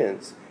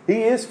sins,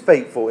 He is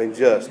faithful and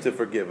just to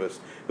forgive us.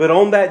 But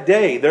on that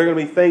day, there are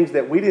going to be things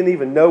that we didn't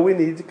even know we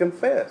needed to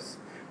confess.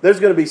 There's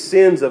going to be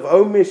sins of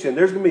omission.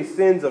 There's going to be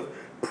sins of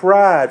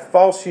pride,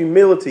 false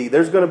humility.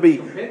 There's going to be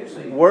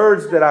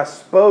words that I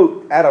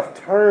spoke out of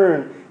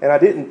turn and I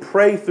didn't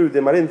pray through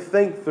them. I didn't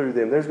think through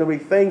them. There's going to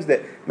be things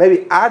that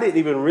maybe I didn't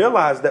even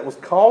realize that was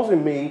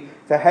causing me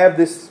to have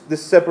this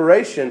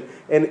separation.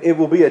 And it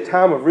will be a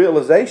time of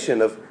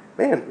realization of,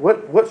 man,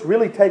 what's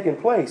really taking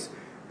place?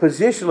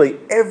 Positionally,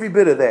 every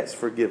bit of that's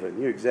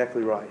forgiven. You're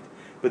exactly right.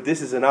 But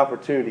this is an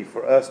opportunity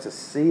for us to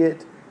see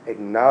it,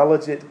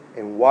 acknowledge it,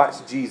 and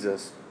watch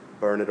Jesus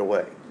burn it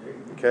away.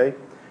 Okay?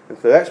 And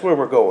so that's where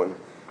we're going.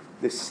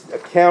 This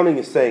accounting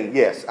is saying,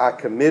 yes, I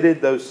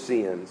committed those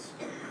sins,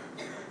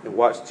 and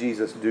watch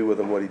Jesus do with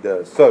them what he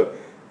does. So,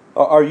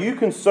 are you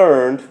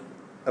concerned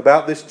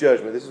about this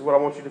judgment? This is what I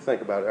want you to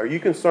think about. Are you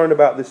concerned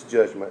about this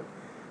judgment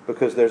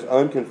because there's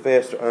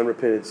unconfessed or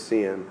unrepented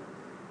sin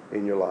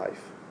in your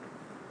life?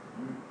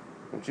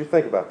 I want you to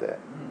think about that.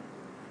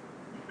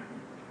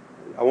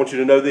 I want you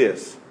to know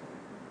this,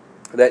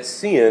 that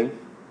sin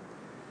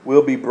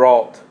will be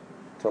brought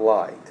to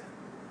light.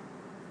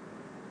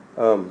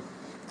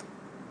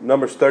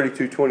 Numbers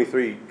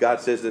 32:23, God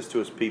says this to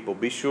his people,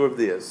 be sure of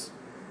this,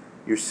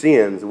 your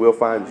sins will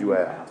find you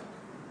out.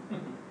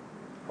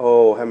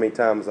 Oh, how many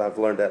times I've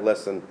learned that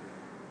lesson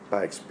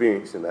by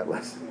experiencing that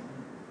lesson.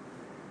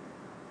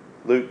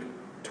 Luke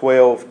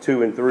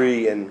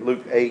 12:2-3 and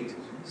Luke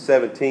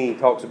 8:17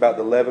 talks about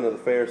the leaven of the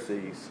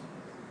Pharisees.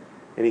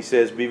 And he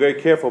says, be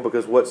very careful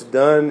because what's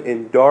done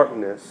in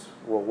darkness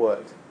will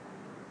what?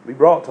 Be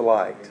brought to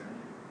light.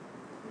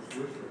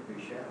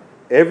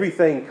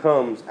 Everything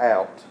comes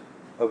out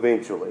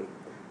eventually.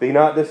 Be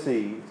not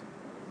deceived.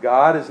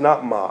 God is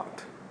not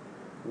mocked.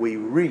 We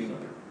reap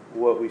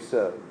what we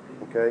sow.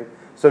 Okay?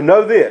 So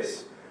know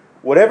this.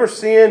 Whatever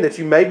sin that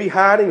you may be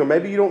hiding, or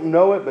maybe you don't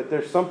know it, but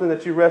there's something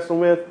that you're wrestling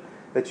with,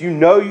 that you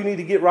know you need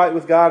to get right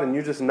with God, and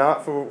you're just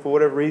not for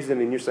whatever reason,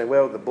 and you're saying,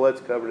 well, the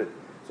blood's covered it,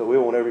 so we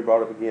won't ever be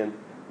brought up again.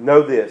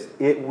 Know this.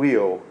 It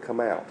will come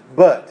out.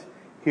 But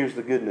here's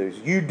the good news.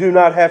 You do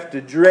not have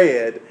to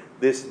dread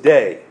this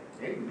day.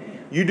 Amen.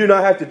 You do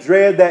not have to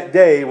dread that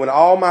day when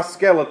all my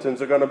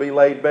skeletons are going to be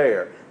laid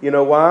bare. You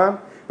know why?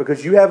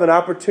 Because you have an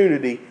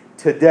opportunity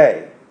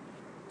today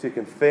to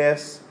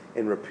confess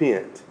and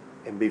repent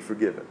and be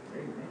forgiven.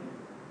 Amen.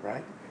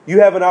 Right? You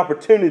have an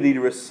opportunity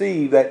to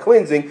receive that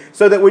cleansing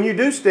so that when you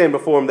do stand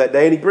before him that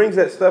day and he brings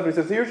that stuff and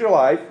he says, here's your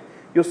life,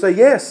 you'll say,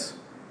 yes,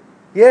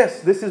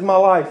 this is my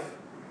life.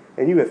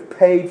 And you have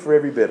paid for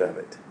every bit of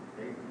it.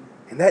 Amen.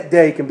 And that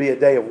day can be a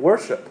day of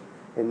worship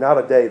and not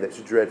a day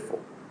that's dreadful.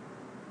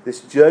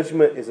 This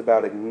judgment is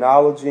about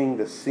acknowledging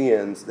the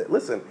sins that,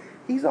 listen,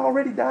 he's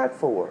already died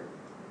for.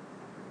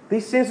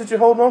 These sins that you're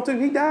holding on to,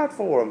 he died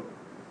for them.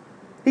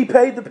 He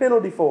paid the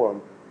penalty for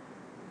them.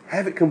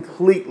 Have it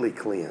completely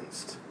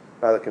cleansed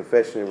by the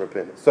confession and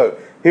repentance. So,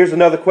 here's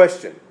another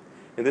question.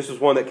 And this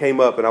is one that came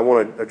up, and I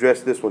want to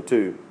address this one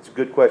too. It's a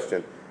good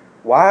question.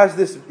 Why is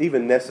this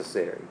even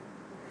necessary?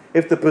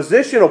 If the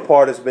positional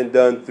part has been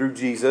done through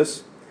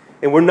Jesus,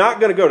 and we're not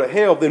going to go to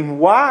hell, then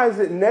why is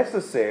it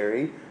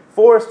necessary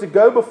for us to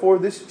go before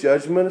this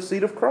judgment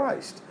seat of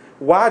Christ?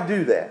 Why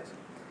do that?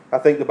 I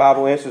think the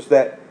Bible answers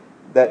that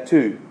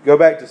too. Go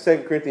back to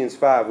 2 Corinthians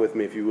 5 with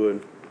me if you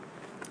would.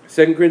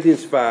 2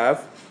 Corinthians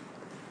 5.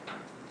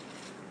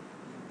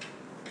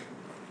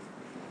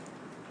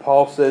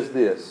 Paul says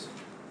this.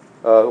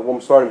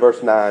 We'll start in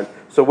verse 9.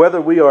 So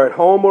whether we are at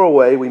home or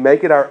away, we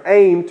make it our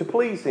aim to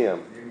please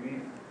him.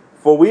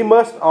 For we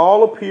must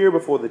all appear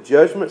before the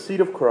judgment seat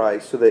of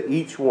Christ, so that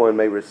each one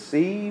may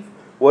receive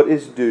what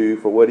is due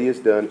for what he has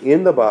done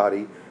in the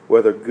body,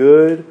 whether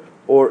good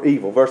or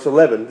evil. Verse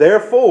 11,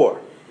 therefore,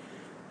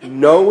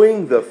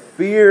 knowing the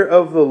fear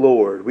of the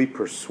Lord, we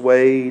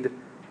persuade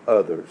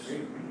others.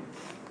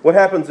 What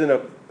happens in a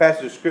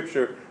passage of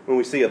Scripture when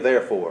we see a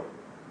therefore?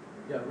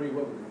 You got to read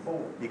what was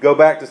before. You go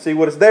back to see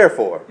what it's there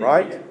for,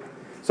 right? Yeah.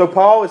 So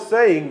Paul is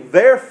saying,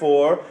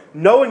 therefore,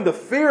 knowing the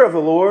fear of the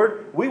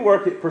Lord, we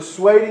work at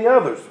persuading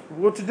others.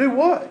 Well, to do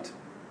what?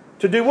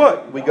 To do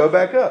what? We go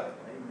back up.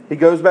 He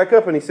goes back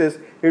up and he says,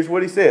 here's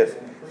what he says.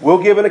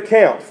 We'll give an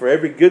account for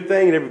every good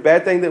thing and every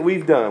bad thing that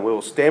we've done. We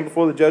will stand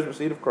before the judgment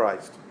seat of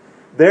Christ.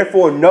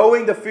 Therefore,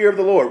 knowing the fear of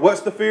the Lord.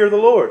 What's the fear of the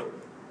Lord?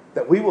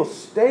 That we will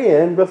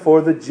stand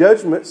before the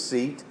judgment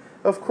seat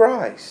of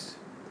Christ.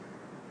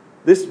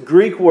 This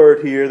Greek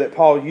word here that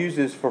Paul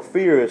uses for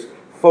fear is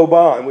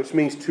phobon, which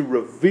means to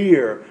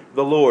revere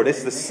the Lord.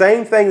 It's the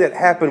same thing that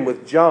happened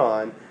with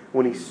John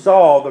when he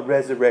saw the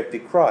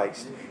resurrected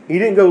Christ. He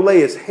didn't go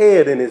lay his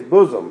head in his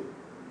bosom.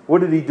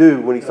 What did he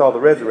do when he saw the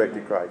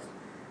resurrected Christ?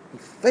 He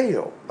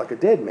fell like a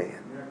dead man.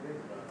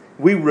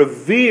 We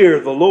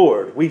revere the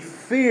Lord. We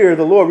fear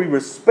the Lord. We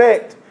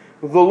respect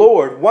the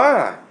Lord.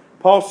 Why?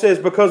 Paul says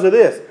because of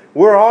this.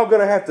 We're all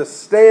going to have to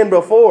stand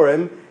before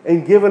him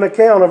and give an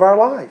account of our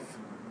life.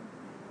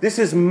 This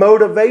is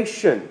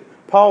motivation.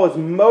 Paul is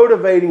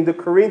motivating the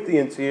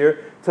Corinthians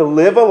here to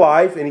live a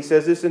life, and he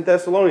says this in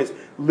Thessalonians,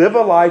 live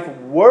a life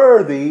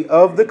worthy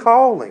of the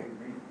calling.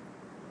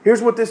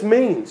 Here's what this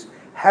means.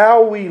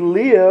 How we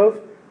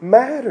live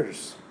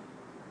matters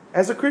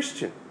as a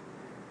Christian.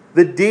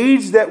 The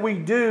deeds that we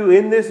do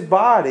in this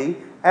body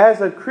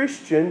as a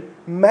Christian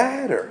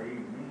matter.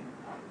 Amen.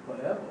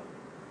 Forever.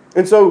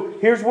 And so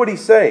here's what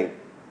he's saying.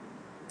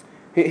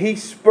 He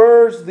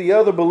spurs the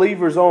other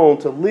believers on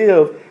to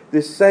live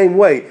this same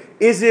way.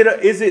 Is it okay,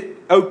 is it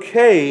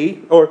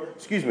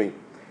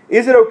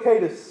okay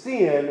to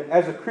sin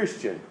as a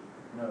Christian?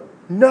 No.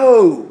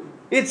 No,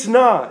 it's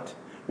not.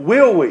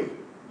 Will we?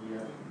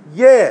 Yeah.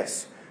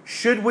 Yes.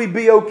 Should we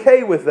be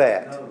okay with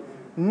that? No.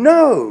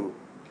 No.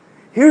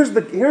 Here's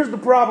the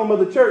problem of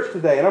the church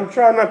today, and I'm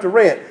trying not to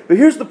rant, but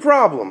here's the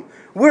problem.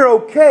 We're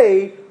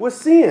okay with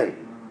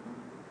sin.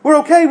 We're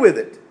okay with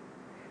it.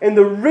 And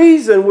the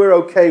reason we're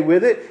okay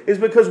with it is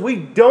because we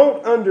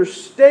don't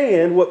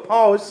understand what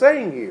Paul is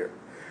saying here.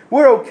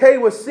 We're okay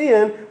with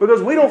sin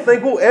because we don't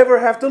think we'll ever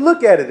have to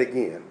look at it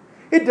again.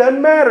 It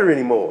doesn't matter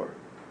anymore.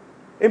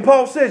 And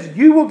Paul says,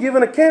 you will give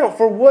an account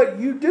for what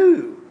you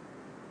do.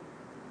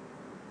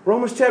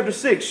 Romans chapter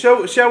 6,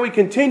 shall we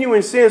continue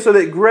in sin so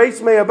that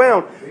grace may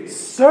abound?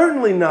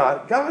 Certainly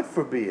not. God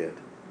forbid.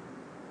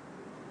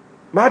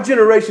 My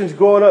generation's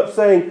growing up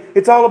saying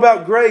it's all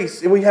about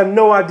grace, and we have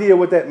no idea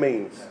what that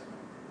means.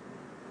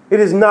 It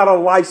is not a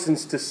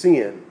license to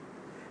sin.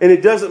 And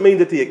it doesn't mean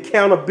that the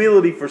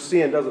accountability for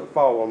sin doesn't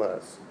fall on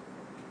us.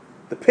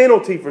 The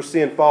penalty for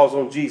sin falls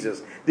on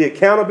Jesus. The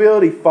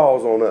accountability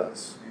falls on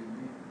us.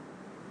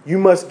 You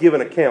must give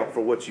an account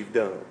for what you've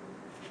done.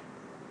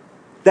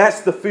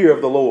 That's the fear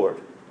of the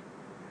Lord.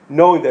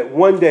 Knowing that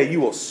one day you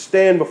will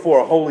stand before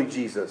a holy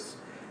Jesus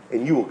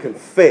and you will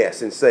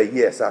confess and say,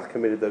 yes, I've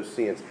committed those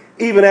sins.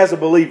 Even as a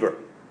believer.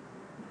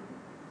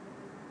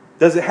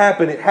 Does it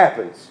happen? It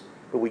happens.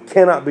 But we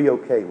cannot be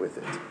okay with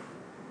it.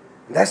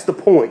 And that's the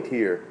point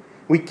here.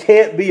 We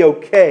can't be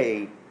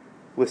okay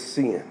with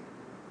sin.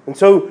 And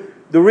so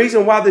the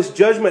reason why this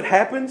judgment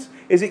happens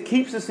is it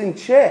keeps us in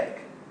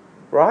check.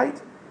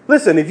 Right?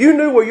 Listen, if you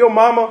knew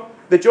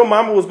that your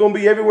mama was going to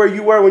be everywhere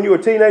you were when you were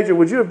a teenager,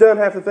 would you have done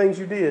half the things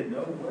you did?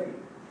 No way.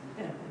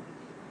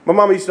 My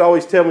mama used to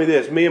always tell me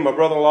this. Me and my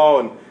brother-in-law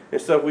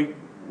and stuff,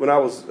 when I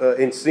was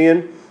in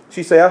sin,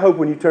 she'd say, I hope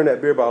when you turn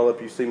that beer bottle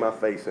up, you see my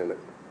face in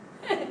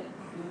it.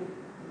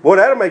 Boy,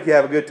 that'll make you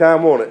have a good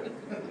time, won't it?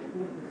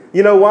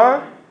 You know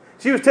why?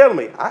 She was telling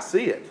me, I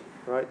see it.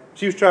 Right?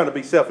 She was trying to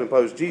be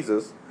self-imposed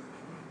Jesus.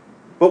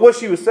 But what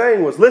she was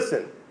saying was,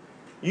 listen,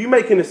 you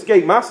may can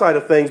escape my side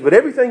of things, but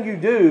everything you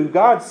do,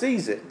 God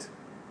sees it.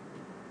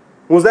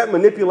 Was that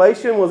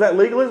manipulation? Was that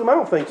legalism? I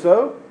don't think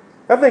so.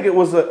 I think it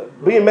was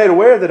being made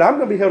aware that I'm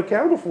going to be held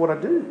accountable for what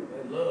I do.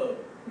 Love.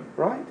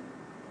 Right?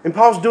 And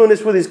Paul's doing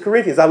this with his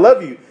Corinthians. I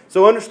love you,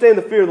 so understand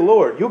the fear of the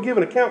Lord. You'll give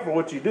an account for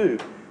what you do,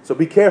 so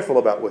be careful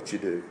about what you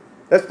do.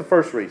 That's the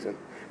first reason.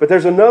 But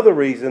there's another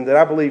reason that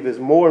I believe is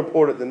more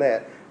important than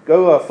that.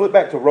 Go flip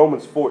back to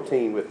Romans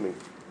 14 with me.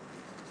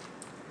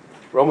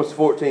 Romans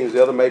 14 is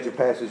the other major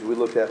passage we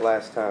looked at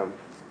last time.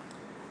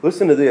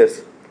 Listen to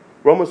this.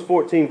 Romans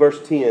 14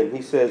 verse 10.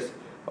 He says,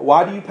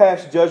 why do you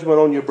pass judgment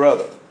on your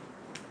brother?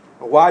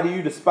 Why do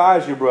you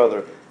despise your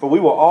brother? For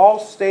we will all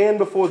stand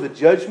before the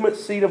judgment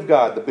seat of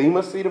God, the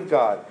bema seat of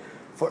God.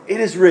 For it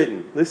is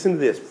written, listen to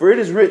this, for it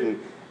is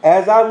written,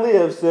 as I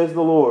live, says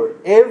the Lord,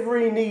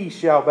 every knee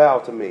shall bow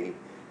to me,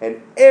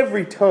 and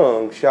every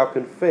tongue shall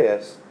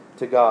confess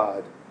to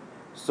God.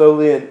 So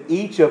then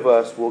each of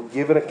us will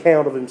give an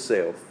account of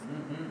himself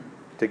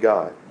to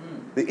God.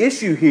 The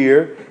issue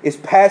here is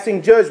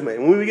passing judgment.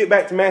 And when we get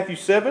back to Matthew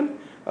 7,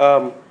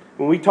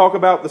 when we talk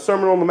about the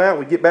Sermon on the Mount,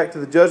 we get back to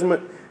the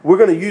judgment, we're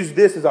going to use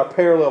this as our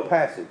parallel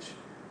passage.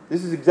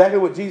 This is exactly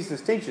what Jesus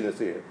is teaching us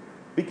here.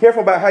 Be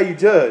careful about how you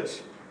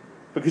judge,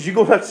 because you're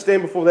going to have to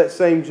stand before that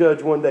same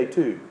judge one day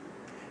too.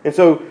 And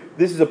so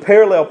this is a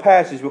parallel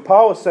passage, but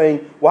Paul is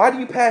saying, why do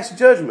you pass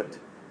judgment?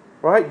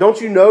 Right? Don't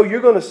you know you're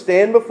going to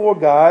stand before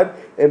God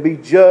and be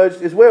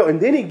judged as well?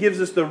 And then he gives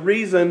us the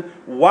reason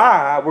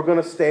why we're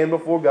going to stand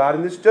before God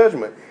in this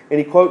judgment. And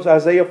he quotes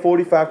Isaiah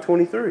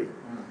 45:23,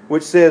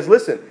 which says,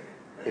 listen,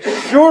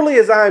 as surely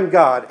as I am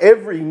God,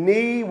 every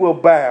knee will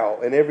bow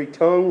and every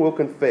tongue will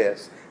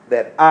confess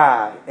that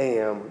I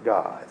am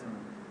God.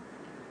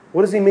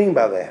 What does he mean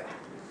by that?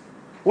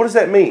 What does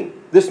that mean?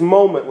 This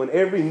moment when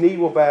every knee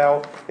will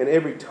bow and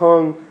every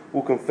tongue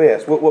will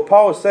confess. What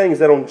Paul is saying is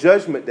that on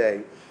Judgment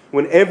Day,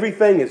 when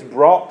everything is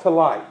brought to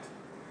light,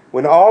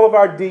 when all of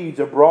our deeds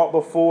are brought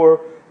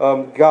before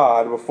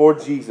God, before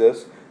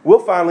Jesus, we'll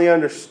finally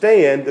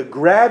understand the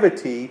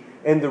gravity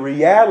and the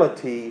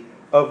reality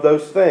of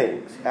those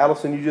things.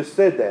 Allison, you just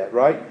said that,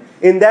 right?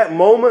 In that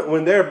moment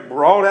when they're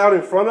brought out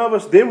in front of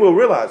us, then we'll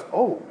realize,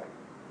 oh,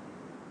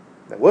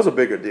 that was a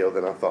bigger deal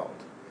than I thought.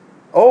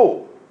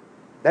 Oh,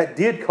 that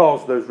did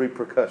cause those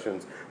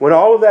repercussions. When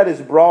all of that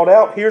is brought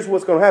out, here's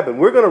what's going to happen.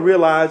 We're going to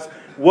realize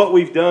what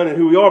we've done and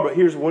who we are, but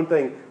here's one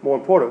thing more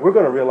important. We're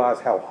going to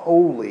realize how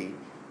holy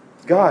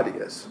God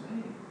is.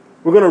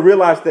 We're going to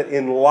realize that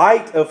in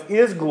light of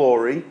His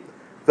glory,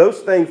 those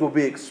things will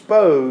be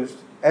exposed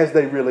as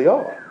they really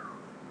are.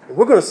 And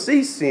we're going to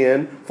see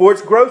sin for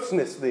its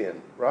grossness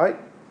then, right?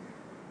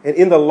 And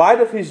in the light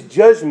of His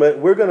judgment,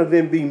 we're going to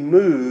then be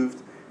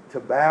moved to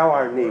bow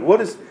our knee. What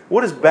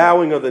does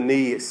bowing of the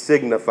knee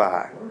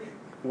signify?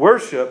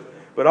 Worship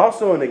but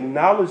also an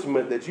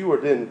acknowledgement that you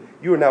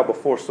are now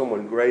before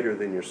someone greater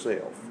than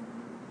yourself.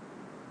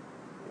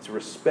 It's a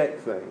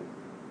respect thing.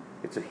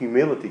 It's a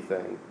humility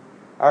thing.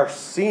 Our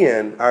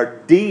sin, our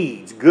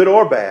deeds, good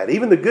or bad,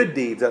 even the good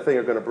deeds, I think,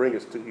 are going to bring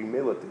us to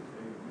humility.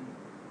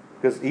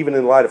 Because even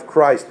in light of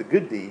Christ, the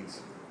good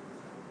deeds,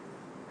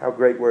 how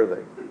great were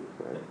they?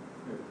 Right?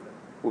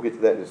 We'll get to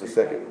that in just a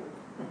second.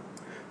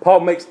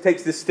 Paul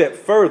takes this step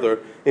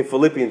further in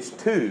Philippians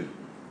 2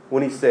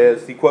 when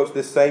he quotes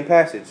this same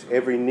passage,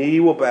 every knee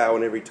will bow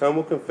and every tongue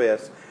will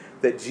confess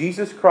that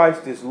Jesus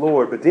Christ is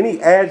Lord. But then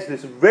he adds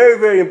this very,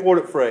 very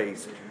important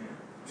phrase,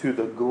 to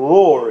the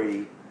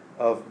glory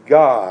of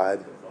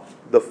God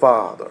the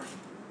Father.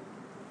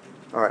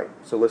 All right,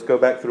 so let's go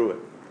back through it.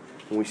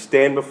 When we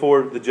stand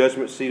before the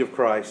judgment seat of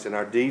Christ and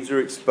our deeds are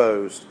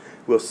exposed,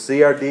 we'll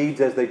see our deeds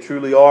as they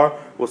truly are.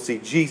 We'll see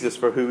Jesus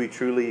for who He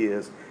truly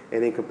is.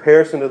 And in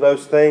comparison to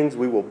those things,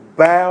 we will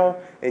bow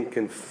and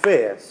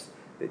confess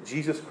that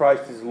Jesus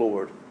Christ is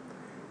Lord.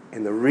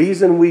 And the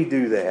reason we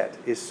do that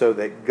is so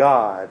that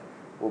God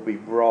will be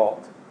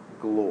brought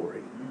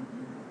glory.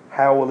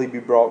 How will He be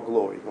brought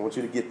glory? I want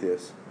you to get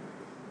this.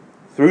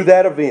 Through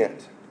that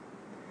event,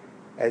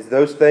 as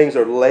those things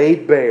are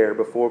laid bare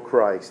before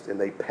Christ and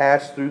they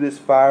pass through this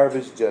fire of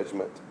His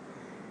judgment,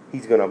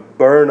 He's going to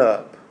burn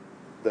up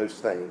those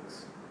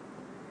things.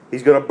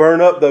 He's going to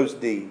burn up those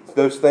deeds,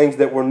 those things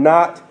that were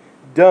not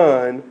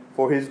done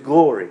for His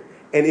glory.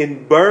 And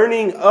in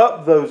burning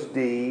up those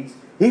deeds,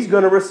 He's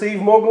going to receive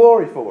more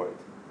glory for it.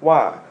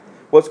 Why?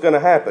 What's going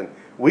to happen?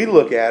 We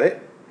look at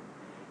it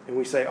and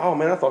we say, oh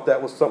man, I thought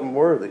that was something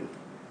worthy.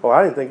 Oh,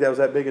 I didn't think that was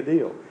that big a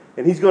deal.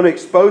 And He's going to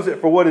expose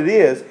it for what it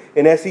is.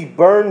 And as He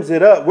burns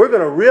it up, we're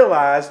going to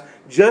realize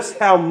just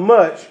how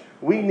much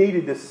we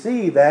needed to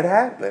see that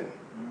happen.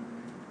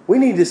 We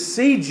need to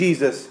see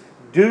Jesus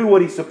do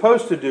what He's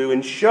supposed to do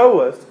and show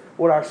us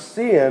what our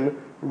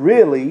sin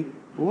really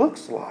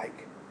looks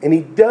like. And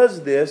He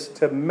does this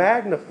to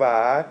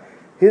magnify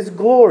His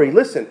glory.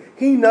 Listen,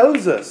 He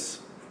knows us.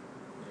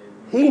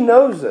 He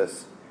knows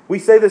us. We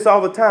say this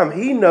all the time.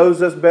 He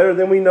knows us better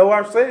than we know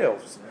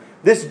ourselves.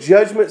 This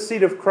judgment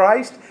seat of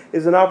Christ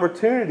is an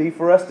opportunity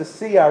for us to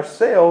see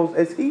ourselves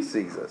as He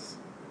sees us.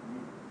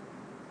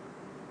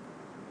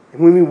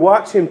 And when we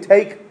watch Him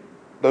take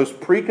those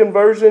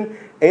pre-conversion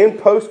and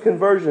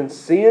post-conversion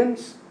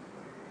sins,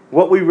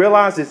 what we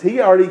realize is He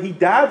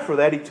died for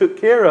that. He took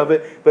care of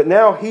it. But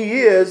now He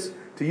is,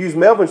 to use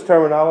Melvin's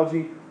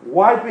terminology,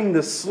 wiping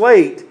the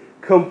slate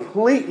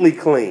completely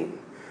clean.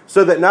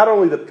 So that not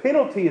only the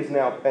penalty is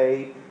now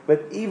paid,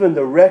 but even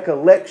the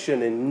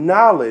recollection and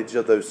knowledge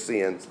of those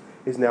sins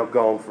is now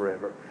gone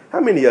forever. How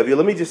many of you,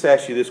 let me just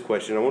ask you this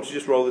question. I want you to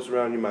just roll this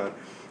around your mind.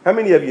 How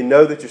many of you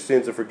know that your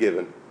sins are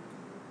forgiven?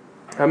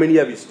 How many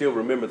of you still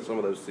remember some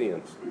of those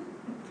sins?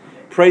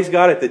 Praise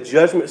God, at the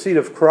judgment seat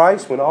of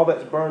Christ, when all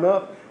that's burned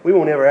up, we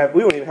won't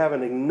even have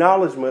an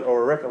acknowledgement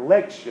or a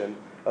recollection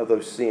of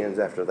those sins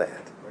after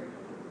that.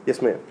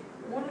 Yes, ma'am.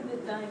 One of the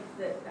things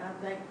that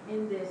I think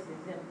in this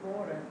is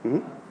important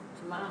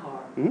to my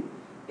heart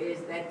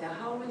is that the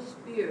Holy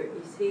Spirit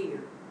is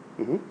here.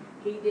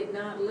 He did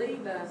not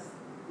leave us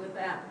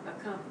without a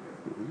comforter.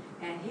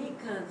 And He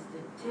comes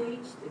to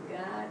teach, to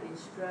guide,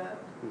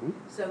 instruct.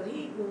 So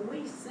when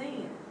we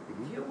sin,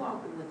 if you're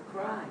walking with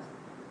Christ,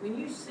 when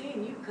you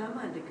sin, you come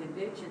under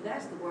conviction.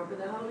 That's the work of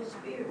the Holy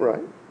Spirit.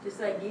 Right. To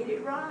say, get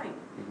it right.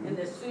 And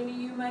the sooner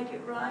you make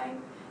it right,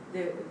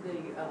 the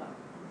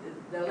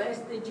less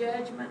the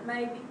judgment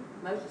maybe.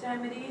 Most of the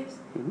time it is.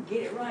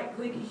 Get it right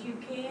quick as you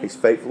can. He's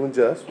faithful and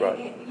just, right?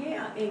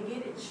 And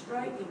get it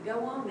straight and go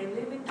on and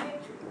live in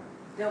victory.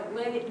 Don't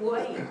let it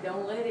wait.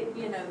 Don't let it,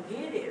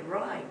 get it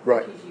right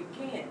quick as you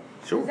can.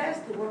 Sure. Because that's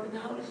the work of the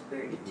Holy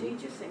Spirit, to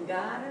teach us and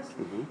guide us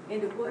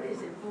into what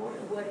is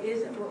important, what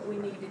isn't, what we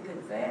need to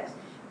confess.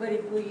 But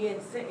if we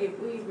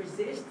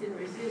resist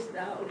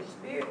the Holy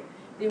Spirit,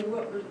 then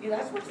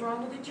that's what's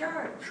wrong with the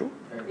church. Sure.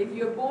 If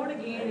you're born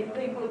again, if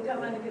people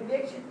come under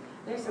conviction,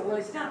 they say, well,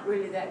 it's not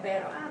really that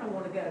bad. I don't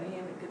want to go to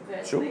Him and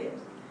confess this.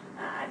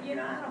 I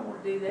don't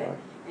want to do that. Right.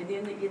 And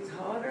then it gets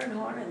harder and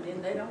harder, and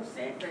then they don't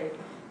sense it.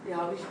 The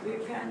Holy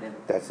Spirit kind of...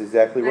 That's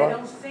exactly right. They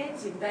don't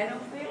sense Him. They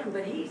don't feel Him.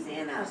 But He's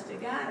in us to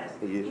guide us.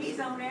 He's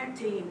on our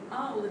team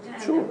all the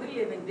time. Sure. And we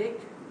live in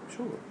victory.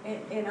 Sure.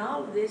 And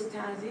all of this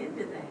ties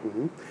into that.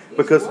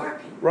 He's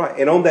working. Right.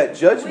 And on that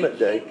judgment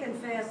day... We can't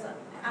confess...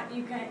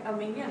 You can't,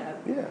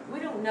 we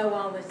don't know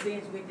all the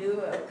sins we do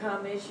of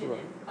commission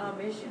and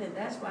omission, and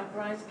that's why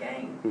Christ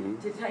came,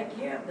 to take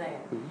care of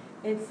that.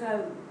 And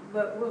so,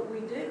 but what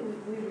we do,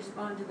 we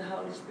respond to the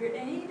Holy Spirit,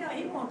 and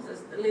He wants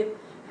us to live,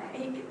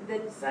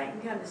 that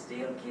Satan come to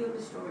steal, kill,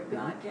 destroy.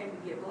 God came to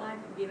give life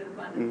and give it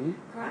abundantly.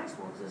 Christ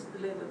wants us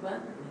to live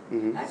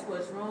abundantly. That's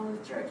what's wrong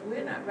with the church.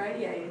 We're not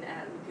radiating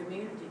out in the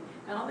community.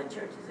 And all the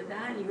churches are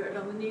dying. You heard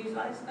on the news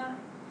last night.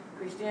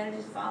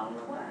 Christianity's falling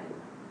away.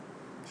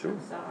 Sure.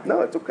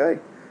 No, it's okay.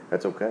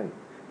 That's okay.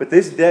 But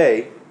this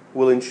day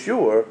will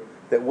ensure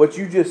that what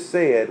you just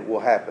said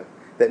will happen.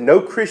 That no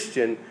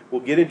Christian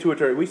will get into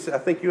eternity. I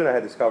think you and I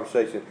had this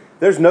conversation.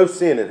 There's no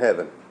sin in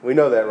heaven. We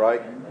know that,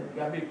 right? And you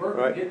gotta be perfect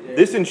to Right. get there.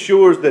 This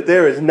ensures that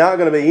there is not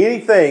going to be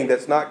anything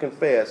that's not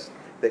confessed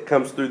that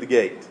comes through the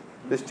gate.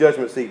 This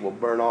judgment seat will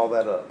burn all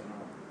that up.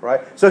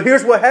 Right? So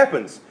here's what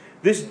happens.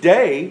 This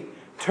day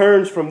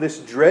turns from this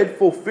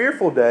dreadful,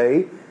 fearful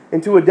day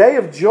into a day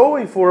of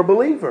joy for a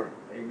believer.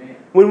 Amen.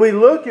 When we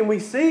look and we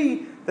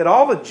see that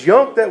all the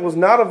junk that was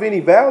not of any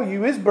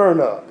value is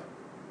burned up.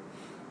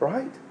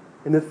 Right?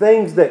 And the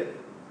things that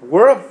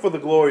were for the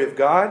glory of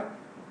God,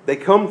 they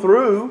come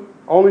through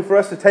only for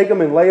us to take them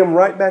and lay them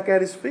right back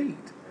at His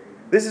feet.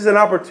 This is an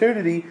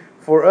opportunity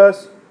for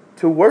us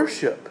to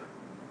worship.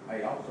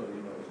 Hey, also,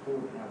 it's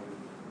according to how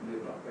we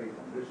live our faith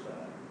on this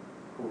side,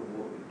 according to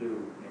what we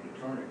do in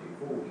eternity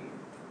for Him.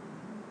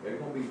 There's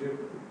going to be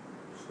different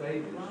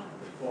stages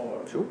as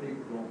far as Sure.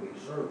 people going to be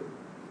serving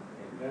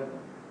in heaven,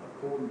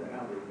 according to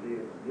how they live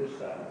on this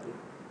side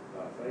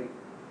by faith.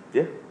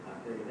 Yeah. I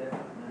tell you that,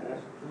 man,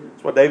 that's the truth.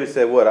 That's what David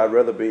said, what? I'd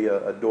rather be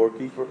a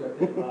doorkeeper Got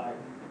that right.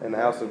 in the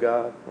house of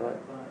God. Right? Right.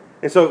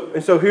 And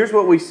so here's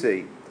what we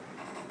see.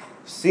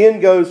 Sin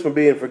goes from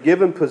being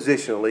forgiven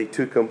positionally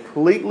to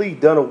completely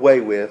done away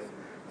with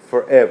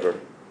forever.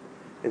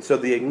 And so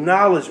the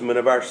acknowledgement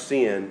of our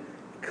sin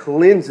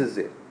cleanses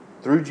it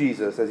through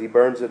Jesus as He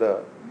burns it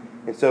up.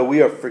 And so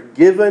we are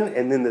forgiven,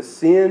 and then the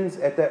sins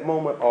at that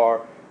moment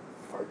are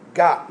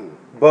forgotten,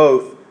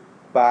 both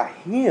by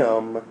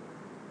Him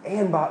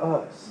and by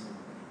us.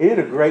 It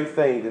is a great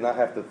thing to not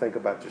have to think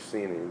about your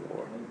sin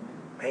anymore.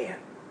 Man,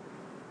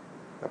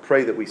 I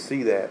pray that we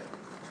see that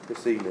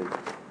this evening.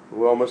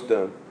 We're almost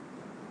done,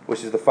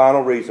 which is the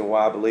final reason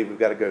why I believe we've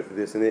got to go through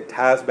this. And it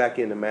ties back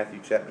into Matthew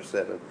chapter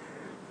 7.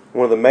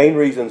 One of the main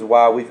reasons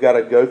why we've got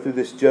to go through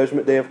this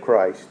judgment day of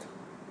Christ.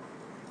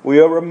 We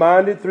are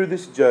reminded through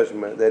this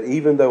judgment that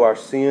even though our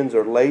sins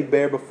are laid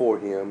bare before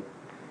Him,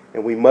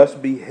 and we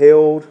must be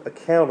held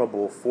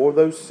accountable for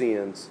those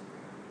sins,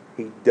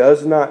 He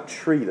does not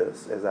treat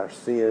us as our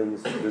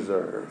sins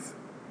deserve.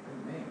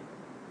 Amen.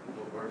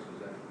 What verse is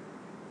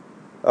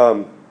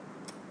that?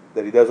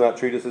 That He does not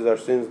treat us as our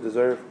sins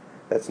deserve.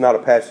 That's not a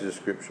passage of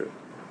Scripture.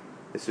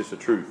 It's just a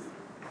truth.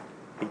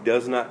 He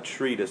does not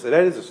treat us. That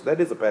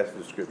is a passage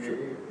of Scripture.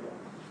 Yeah.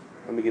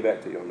 Let me get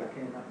back to you on that. I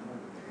cannot remember.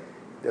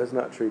 He does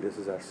not treat us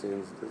as our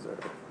sins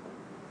deserve.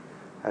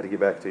 I had to get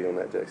back to you on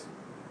that, Jason.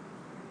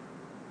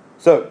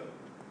 So,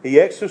 He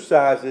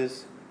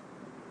exercises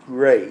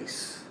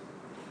grace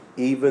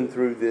even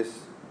through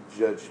this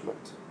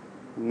judgment,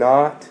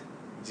 not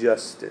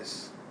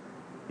justice.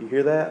 You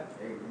hear that?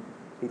 Amen.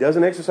 He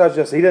doesn't exercise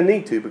justice. He doesn't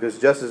need to, because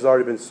justice has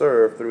already been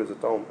served through His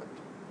atonement.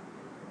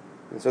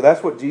 And so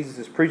that's what Jesus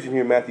is preaching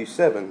here in Matthew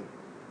 7.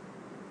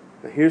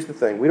 Now here's the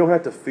thing. We don't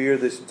have to fear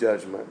this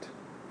judgment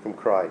from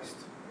Christ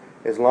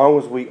as long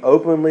as we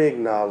openly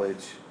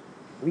acknowledge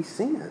we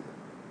sin.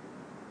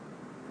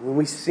 When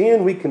we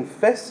sin, we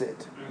confess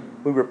it.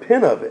 We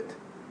repent of it.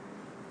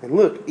 And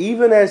look,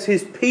 even as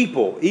His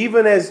people,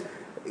 even as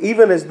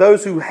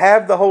those who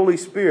have the Holy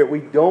Spirit, we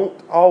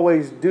don't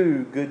always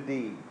do good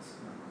deeds.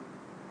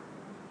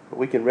 But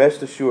we can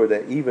rest assured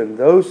that even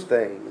those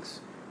things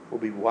will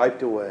be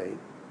wiped away.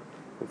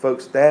 And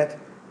folks, that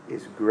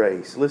is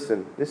grace.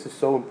 Listen, this is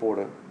so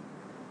important.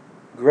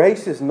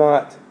 Grace is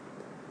not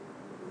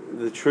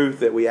the truth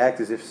that we act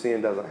as if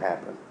sin doesn't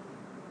happen.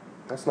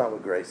 That's not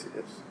what grace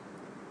is.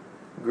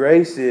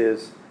 Grace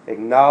is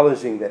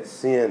acknowledging that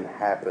sin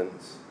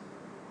happens,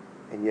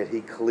 and yet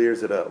He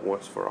clears it up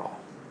once for all.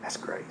 That's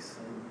grace.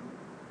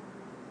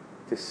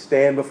 To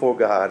stand before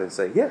God and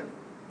say, yeah,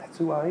 that's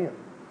who I am.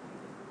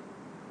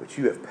 But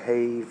you have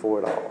paid for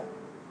it all.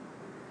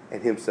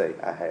 And Him say,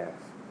 I have.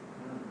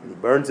 And He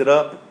burns it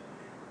up.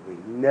 We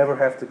never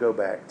have to go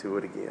back to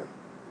it again.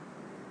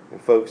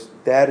 And folks,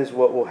 that is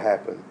what will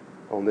happen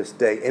on this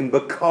day. And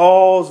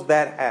because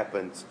that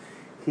happens,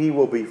 He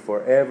will be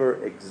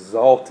forever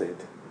exalted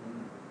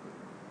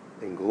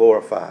and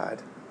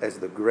glorified as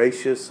the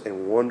gracious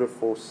and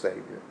wonderful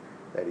Savior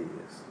that He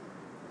is.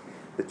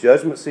 The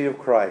judgment seat of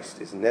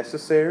Christ is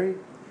necessary,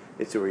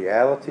 it's a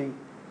reality,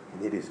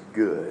 and it is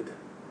good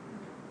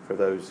for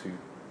those who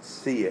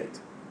see it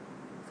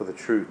for the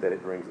truth that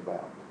it brings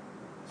about.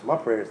 So my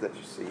prayer is that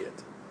you see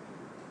it.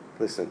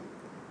 Listen,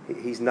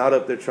 He's not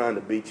up there trying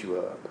to beat you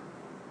up.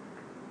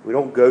 We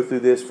don't go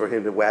through this for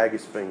Him to wag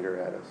His finger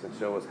at us and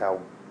show us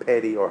how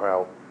petty or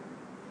how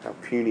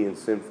puny and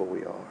sinful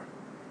we are.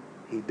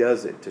 He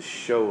does it to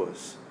show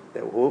us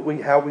that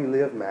how we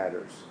live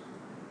matters,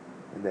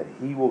 and that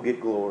He will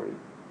get glory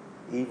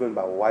even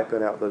by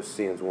wiping out those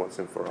sins once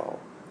and for all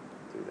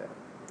through that.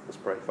 Let's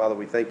pray. Father,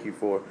 we thank You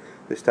for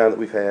this time that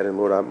we've had, and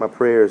Lord, my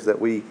prayer is that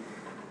we,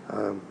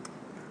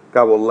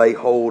 God, will lay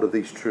hold of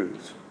these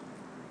truths,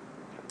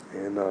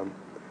 and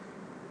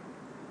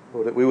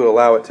Lord, that we would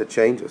allow it to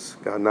change us,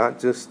 God, not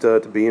just to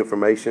be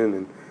information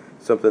and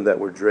something that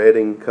we're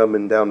dreading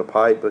coming down the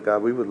pipe, but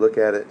God, we would look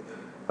at it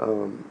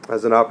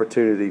as an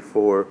opportunity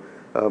for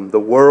the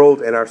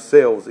world and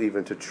ourselves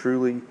even to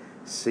truly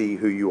see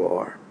who You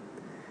are.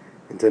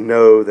 And to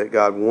know that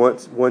God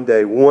one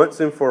day, once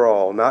and for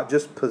all, not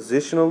just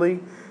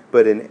positionally,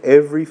 but in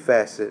every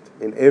facet,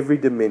 in every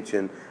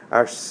dimension,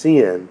 our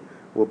sin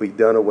will be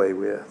done away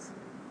with.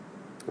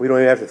 We don't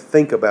even have to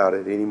think about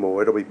it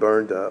anymore. It'll be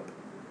burned up.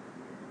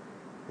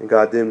 And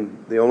God,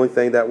 then the only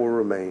thing that will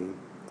remain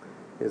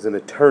is an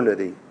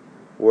eternity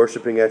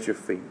worshiping at your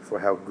feet for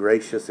how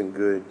gracious and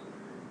good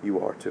you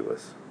are to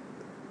us.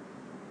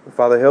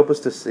 Father, help us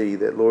to see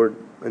that, Lord,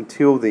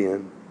 until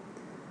then,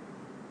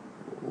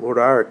 Lord,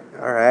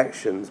 our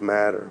actions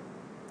matter.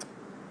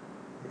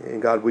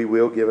 And God, we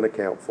will give an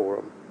account for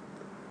them.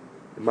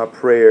 And my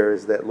prayer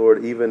is that,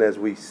 Lord, even as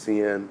we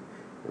sin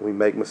and we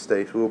make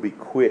mistakes, we'll be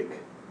quick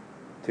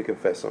to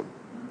confess them,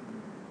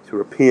 to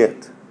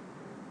repent,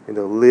 and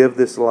to live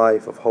this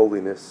life of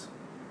holiness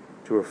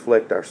to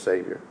reflect our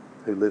Savior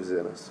who lives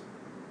in us.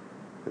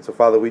 And so,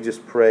 Father, we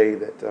just pray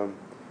that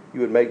you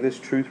would make this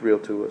truth real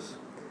to us.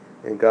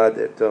 And God,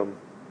 that,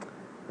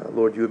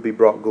 Lord, you would be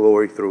brought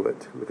glory through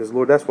it. Because,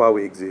 Lord, that's why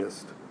we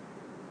exist,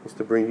 is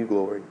to bring you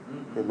glory.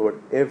 And,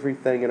 Lord,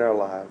 everything in our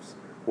lives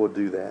will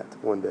do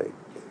that one day.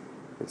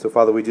 And so,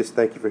 Father, we just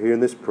thank you for hearing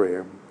this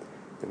prayer.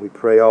 And we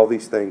pray all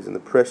these things in the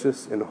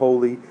precious and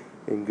holy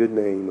and good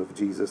name of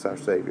Jesus, our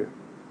Savior.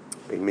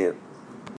 Amen.